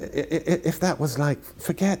 if that was like,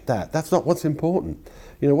 forget that. That's not what's important.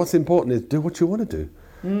 What's important is do what you want to do.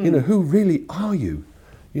 Who really are you?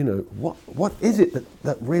 What is it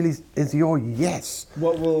that really is your yes?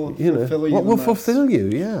 What will fulfill you? What will fulfill you?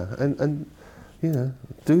 Yeah, and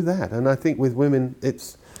do that. And I think with women,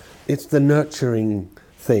 it's the nurturing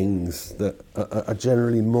things that are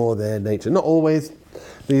generally more their nature. Not always.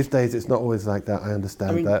 These days, it's not always like that. I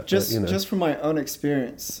understand that. Just from my own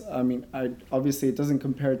experience, obviously it doesn't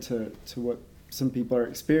compare to what some people are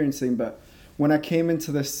experiencing, but when I came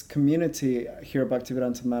into this community here at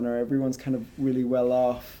Bhaktivedanta Manor, everyone's kind of really well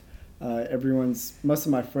off. Most of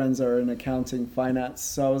my friends are in accounting, finance.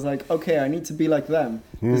 So I was like, okay, I need to be like them.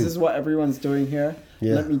 This is what everyone's doing here.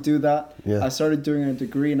 Yeah. Let me do that. Yeah. I started doing a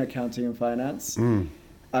degree in accounting and finance.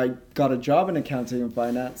 I got a job in accounting and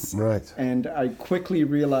finance. Right. And I quickly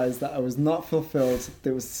realized that I was not fulfilled.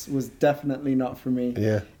 It was definitely not for me.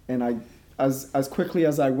 Yeah. And as quickly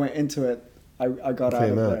as I went into it, I got out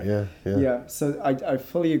of there. Yeah. So I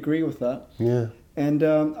fully agree with that. Yeah. And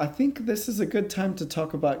I think this is a good time to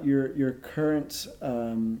talk about your current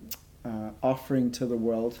offering to the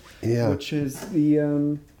world, which is the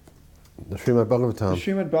Srimad Bhagavatam.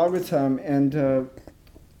 The Srimad Bhagavatam, and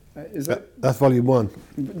that's volume 1.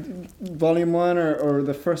 Volume 1, or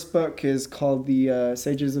the first book is called the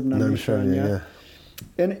Sages of Naimisharanya.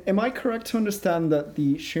 And am I correct to understand that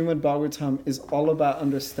the Srimad Bhagavatam is all about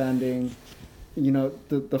understanding,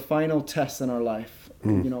 the final test in our life?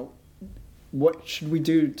 What should we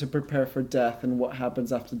do to prepare for death, and what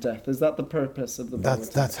happens after death? Is that the purpose of the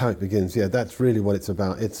Bhagavatam? That's how it begins. Yeah, that's really what it's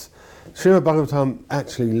about. Srimad Bhagavatam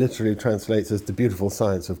actually literally translates as the beautiful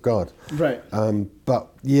science of God. Right. But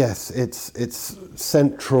yes, its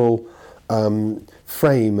central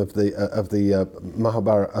frame of the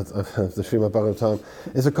Mahabharata of the Srimad Bhagavatam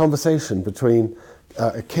is a conversation between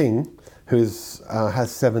a king who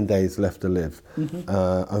has 7 days left to live.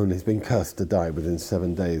 Only he's been cursed to die within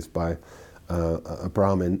 7 days by a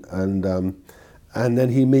Brahmin, and then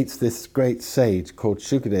he meets this great sage called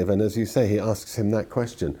Shukadeva, and as you say, he asks him that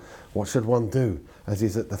question: what should one do as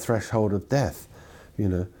he's at the threshold of death?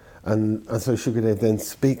 And so Shukadeva then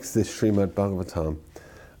speaks this Srimad Bhagavatam.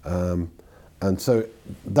 And so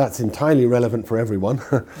that's entirely relevant for everyone,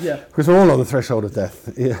 because we're all on the threshold of death.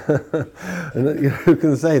 And who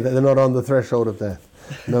can say that they're not on the threshold of death?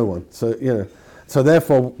 No one. So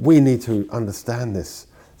therefore we need to understand this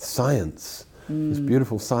science, this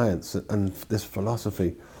beautiful science, and this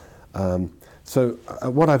philosophy. So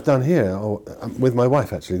what I've done here, with my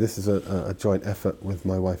wife actually, this is a joint effort with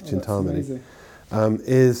my wife Chintamani,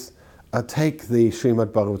 is take the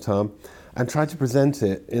Srimad Bhagavatam and try to present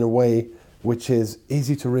it in a way which is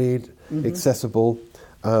easy to read, accessible,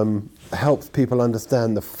 helps people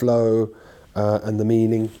understand the flow and the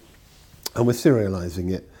meaning, and we're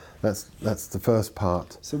serializing it. That's the first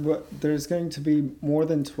part. So there's going to be more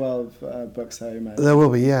than 12 books, I imagine? There will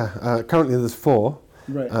be, yeah. Currently there's 4,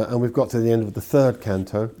 right. And we've got to the end of the 3rd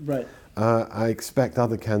canto. Right. I expect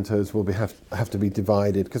other cantos will have to be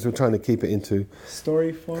divided, because we're trying to keep it into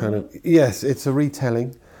story format. Yes, it's a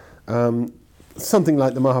retelling, something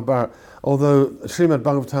like the Mahabharata. Although Srimad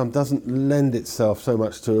Bhagavatam doesn't lend itself so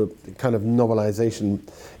much to a kind of novelization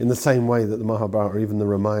in the same way that the Mahabharata or even the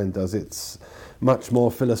Ramayana does. It's much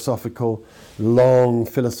more philosophical, long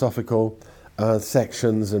philosophical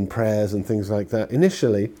sections and prayers and things like that.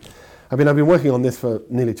 Initially, I've been working on this for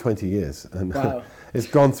nearly 20 years, and it's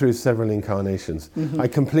gone through several incarnations. I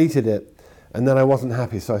completed it And then I wasn't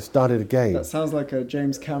happy, so I started again. That sounds like a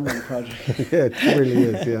James Cameron project. Yeah, it really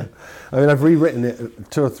is, yeah. I mean, I've rewritten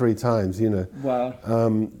it 2 or 3 times, you know.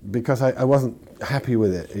 Wow. Because I wasn't happy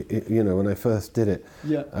with it, you know, when I first did it.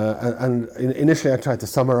 Yeah. And initially I tried to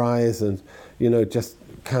summarize and, you know, just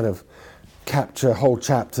kind of capture whole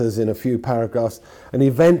chapters in a few paragraphs. And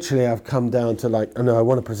eventually I've come down to like, oh no, I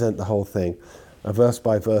want to present the whole thing, a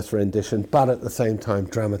verse-by-verse rendition, but at the same time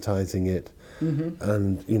dramatizing it. Mm-hmm.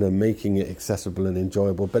 And, you know, making it accessible and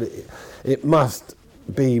enjoyable. But it must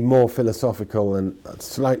be more philosophical and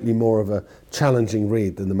slightly more of a challenging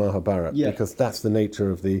read than the Mahabharata, because that's the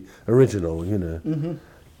nature of the original, you know. Mm-hmm.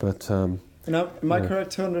 But now, am I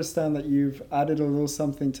correct to understand that you've added a little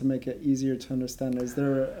something to make it easier to understand? Is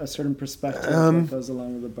there a certain perspective that goes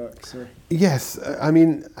along with the books? Or? Yes, I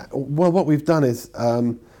mean, well, what we've done is,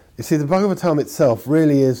 you see, the Bhagavatam itself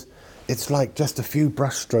really is, it's like just a few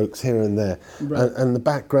brushstrokes here and there. Right. And the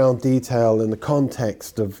background detail and the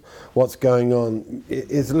context of what's going on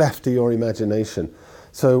is left to your imagination.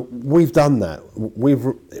 So we've done that. We've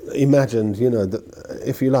imagined, you know,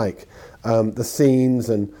 if you like, the scenes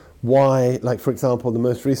and why, like for example, the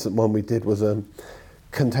most recent one we did was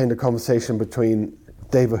contained a conversation between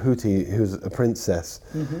Devahuti, who's a princess,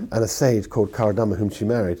 mm-hmm. and a sage called Karadama, whom she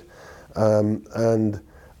married. And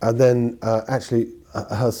then actually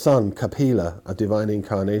her son, Kapila, a divine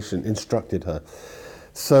incarnation, instructed her.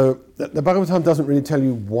 So the Bhagavatam doesn't really tell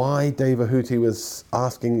you why Devahuti was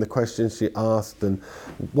asking the questions she asked and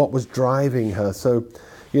what was driving her. So,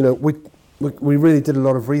 you know, we really did a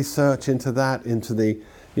lot of research into that, into the,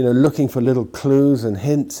 you know, looking for little clues and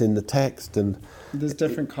hints in the text. And there's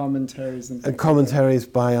different commentaries. And commentaries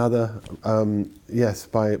by other,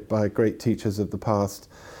 by great teachers of the past.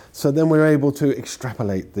 So then we're able to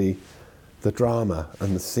extrapolate the drama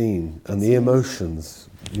and the scene and the emotions,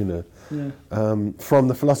 you know, from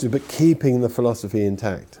the philosophy, but keeping the philosophy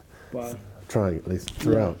intact. Wow. Trying at least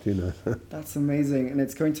throughout, you know. That's amazing, and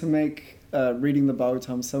it's going to make reading the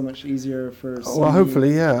Bhagavatam so much easier for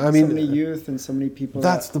hopefully, I mean, so many youth and so many people.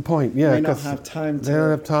 That's the point, yeah. May not have time. They don't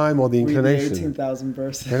have time or the inclination. Read the 18,000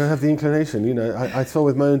 verses. They don't have the inclination, you know. I saw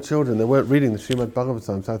with my own children, they weren't reading the Srimad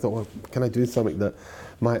Bhagavatam, so I thought, well, can I do something that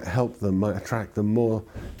might help them, might attract them more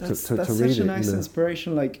to read it. That's such a nice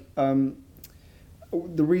inspiration. Like,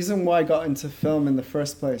 the reason why I got into film in the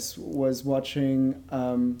first place was watching,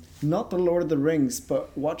 not The Lord of the Rings,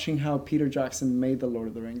 but watching how Peter Jackson made The Lord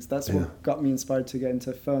of the Rings. That's what got me inspired to get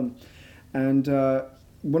into film. And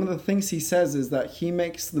one of the things he says is that he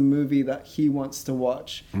makes the movie that he wants to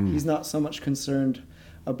watch. He's not so much concerned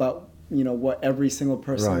about, you know, what every single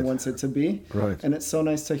person wants it to be. Right. And it's so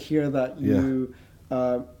nice to hear that you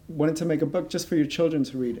wanted to make a book just for your children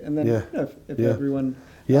to read. And then if everyone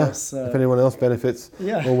else... if anyone else benefits,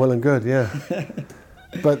 all well and good,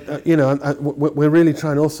 But, you know, we're really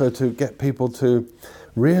trying also to get people to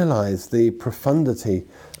realize the profundity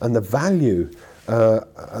and the value,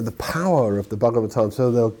 the power of the Bhagavatam,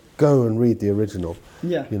 so they'll go and read the original.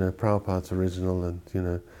 Yeah. You know, Prabhupada's original, and, you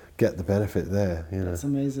know, get the benefit there, you know. That's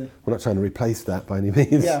amazing. We're not trying to replace that by any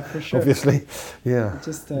means. Yeah, for sure. Obviously,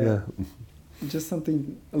 Just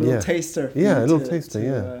something, a little taster. Yeah, a little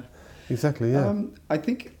taster, exactly, I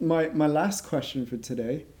think my last question for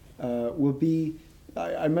today will be,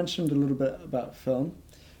 I mentioned a little bit about film.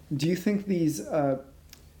 Do you think these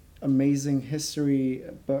amazing history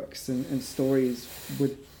books and stories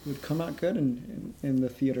would come out good in the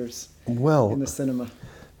theatres, in the cinema?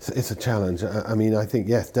 It's a challenge. I mean, I think,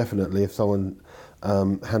 yes, definitely, if someone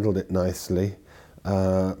handled it nicely.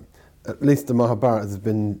 At least the Mahabharata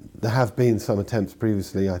there have been some attempts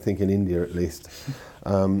previously, I think in India at least.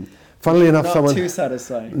 Funnily enough, not too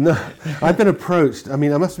satisfying. No, I've been approached. I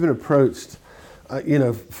mean, I must have been approached, 4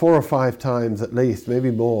 or 5 times at least, maybe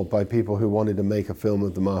more, by people who wanted to make a film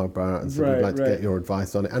of the Mahabharata and said, we'd like to get your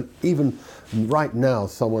advice on it. And even right now,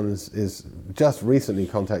 someone is just recently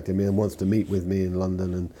contacted me and wants to meet with me in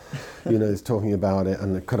London, and is talking about it.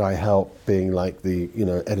 And could I help, being like the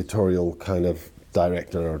editorial kind of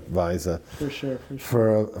director or advisor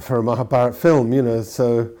for a Mahabharata film,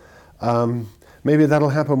 so maybe that'll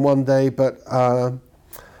happen one day, but and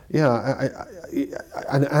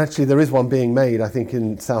actually there is one being made, I think,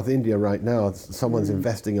 in South India right now. Someone's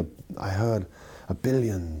investing I heard $1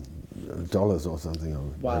 billion or something,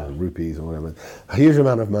 or rupees or whatever, a huge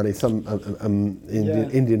amount of money. Some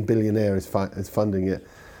Indian billionaire is funding it.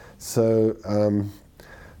 So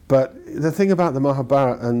but the thing about the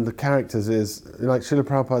Mahabharata and the characters is, like Srila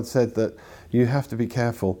Prabhupada said, that you have to be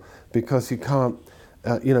careful, because you can't,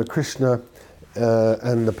 Krishna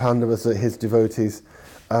and the Pandavas, his devotees,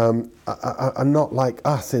 are not like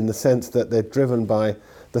us in the sense that they're driven by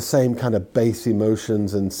the same kind of base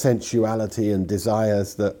emotions and sensuality and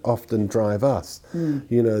desires that often drive us.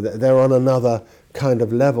 You know, they're on another kind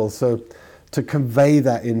of level. So to convey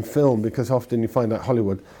that in film, because often you find that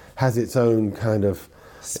Hollywood has its own kind of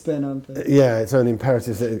spin on things. Yeah, its own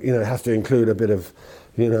imperatives. That, you know, it has to include a bit of,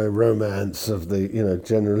 you know, romance of the, you know,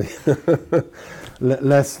 generally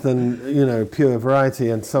less than, you know, pure variety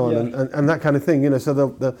and so on, and that kind of thing. You know, so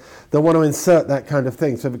they'll want to insert that kind of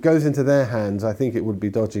thing. So if it goes into their hands, I think it would be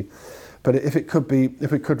dodgy. But if it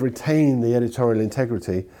could retain the editorial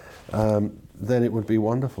integrity, then it would be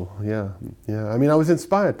wonderful. Yeah. I mean, I was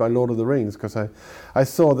inspired by Lord of the Rings because I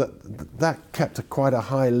saw that kept quite a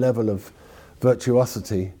high level of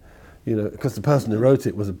virtuosity, you know, because the person who wrote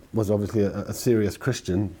it was obviously a serious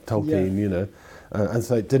Christian, Tolkien, you know, and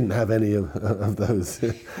so it didn't have any of those,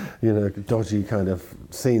 you know, dodgy kind of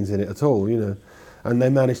scenes in it at all, you know, and they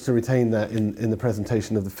managed to retain that in the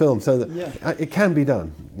presentation of the film, so that it can be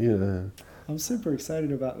done, you know. I'm super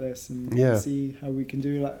excited about this and see how we can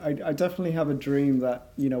do it. I definitely have a dream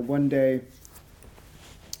that, you know, one day,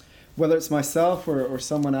 whether it's myself or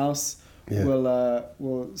someone else,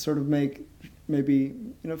 will sort of make maybe,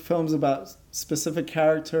 you know, films about specific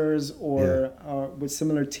characters or with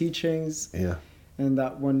similar teachings, and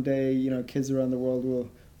that one day, you know, kids around the world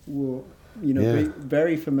will you know be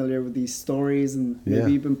very familiar with these stories and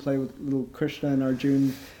maybe even play with little Krishna and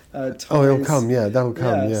Arjuna toys. Oh, it'll come, that'll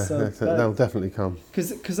come, so that'll definitely come.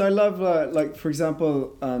 Because I love, like, for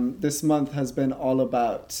example, this month has been all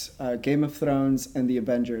about Game of Thrones and the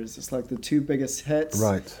Avengers. It's like the two biggest hits.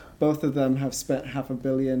 Right. Both of them have spent $500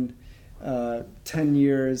 million, 10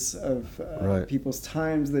 years of people's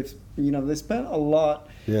times. They've spent a lot,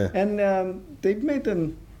 and they've made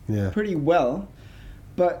them pretty well,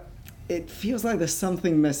 but it feels like there's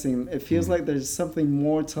something missing. It feels like there's something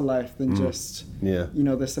more to life than just you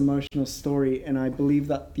know, this emotional story. And I believe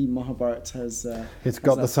that the Mahabharata has it's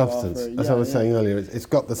got the substance, as I was saying earlier. It's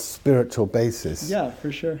got the spiritual basis. Yeah,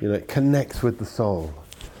 for sure. You know, it connects with the soul,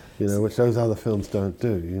 you know, which those other films don't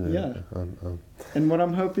do, you know. And what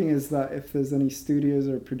I'm hoping is that if there's any studios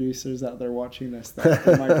or producers out there watching this, that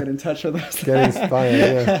they might get in touch with us. Get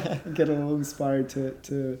inspired, get a little inspired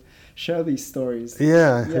to share these stories.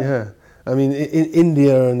 Yeah. I mean, in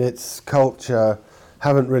India and its culture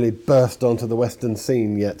haven't really burst onto the Western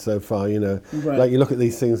scene yet so far, you know. Right. Like you look at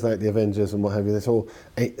these things like the Avengers and what have you, there's all,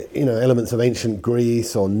 you know, elements of ancient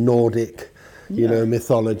Greece or Nordic, you know,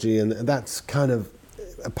 mythology, and that's kind of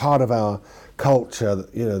a part of our culture,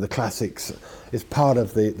 you know, the classics is part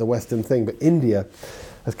of the Western thing. But India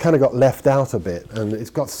has kind of got left out a bit, and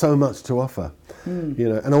it's got so much to offer, you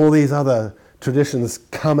know, and all these other traditions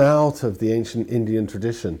come out of the ancient Indian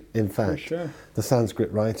tradition. In fact, the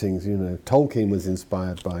Sanskrit writings, you know, Tolkien was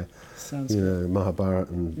inspired by Sanskrit, you know,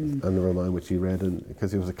 Mahabharata and the Ramayana, which he read, and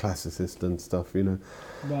because he was a classicist and stuff, you know.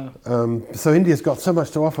 Wow. So India's got so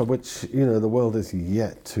much to offer, which, you know, the world is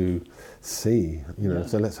yet to see, you know.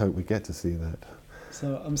 So let's hope we get to see that.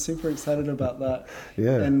 So I'm super excited about that.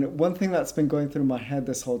 Yeah. And one thing that's been going through my head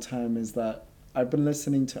this whole time is that I've been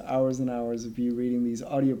listening to hours and hours of you reading these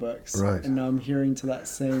audiobooks, and now I'm hearing to that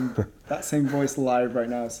same voice live right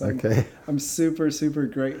now. So I'm super, super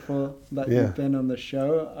grateful that you've been on the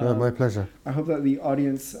show. My pleasure. I hope that the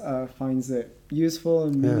audience finds it useful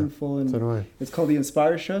and meaningful. And so do I. It's called The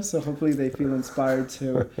Inspire Show, so hopefully they feel inspired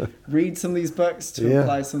to read some of these books, to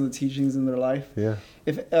apply some of the teachings in their life. Yeah.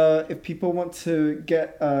 If people want to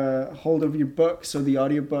get hold of your books or the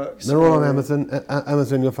audiobooks, they're all on Amazon.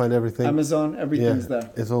 Amazon, you'll find everything. Amazon, everything's there.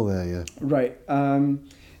 It's all there. Right.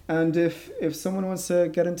 And if someone wants to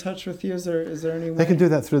get in touch with you, is there any way? They can do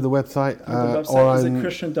that through the website. Or is it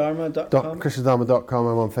KrishnaDharma.com? KrishnaDharma.com.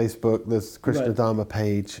 I'm on Facebook. There's Krishna Dharma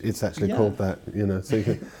page. It's actually called that, you know, so you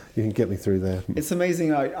can get me through there. It's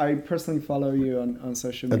amazing. I personally follow you on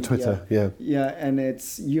social media. And Twitter, Yeah, and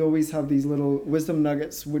you always have these little wisdom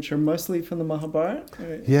nuggets, which are mostly from the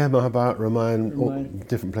Mahabharata. Yeah, Mahabharata, Ramayana, all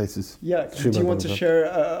different places. Yeah. Do you want to share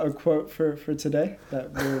a quote for today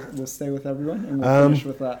that will stay with everyone? And we'll finish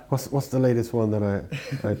with that. What's the latest one that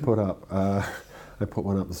I put up? I put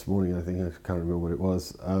one up this morning. I think I can't remember what it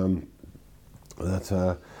was.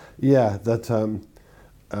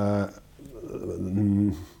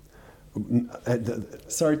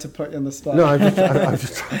 Sorry to put you on the spot. No, I'm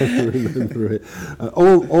just trying to remember it.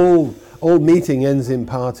 All meeting ends in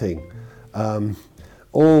parting.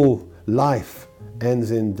 All life ends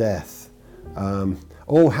in death.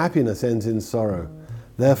 All happiness ends in sorrow.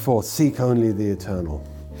 Therefore, seek only the eternal.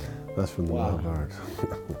 That's from the Mahabharata.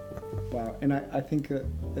 Wow, and I think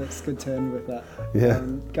that's good to end with that. Yeah.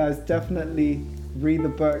 Guys, definitely read the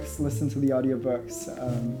books, listen to the audiobooks,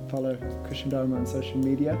 follow Krishna Dharma on social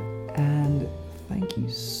media. And thank you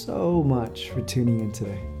so much for tuning in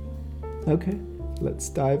today. Okay, let's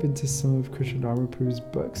dive into some of Krishna Dharma Prabhu's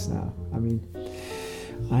books now. I mean,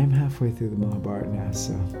 I'm halfway through the Mahabharata now,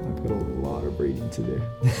 so I've got a lot of reading to do.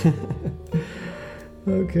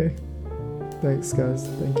 Okay, thanks guys,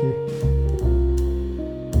 thank you.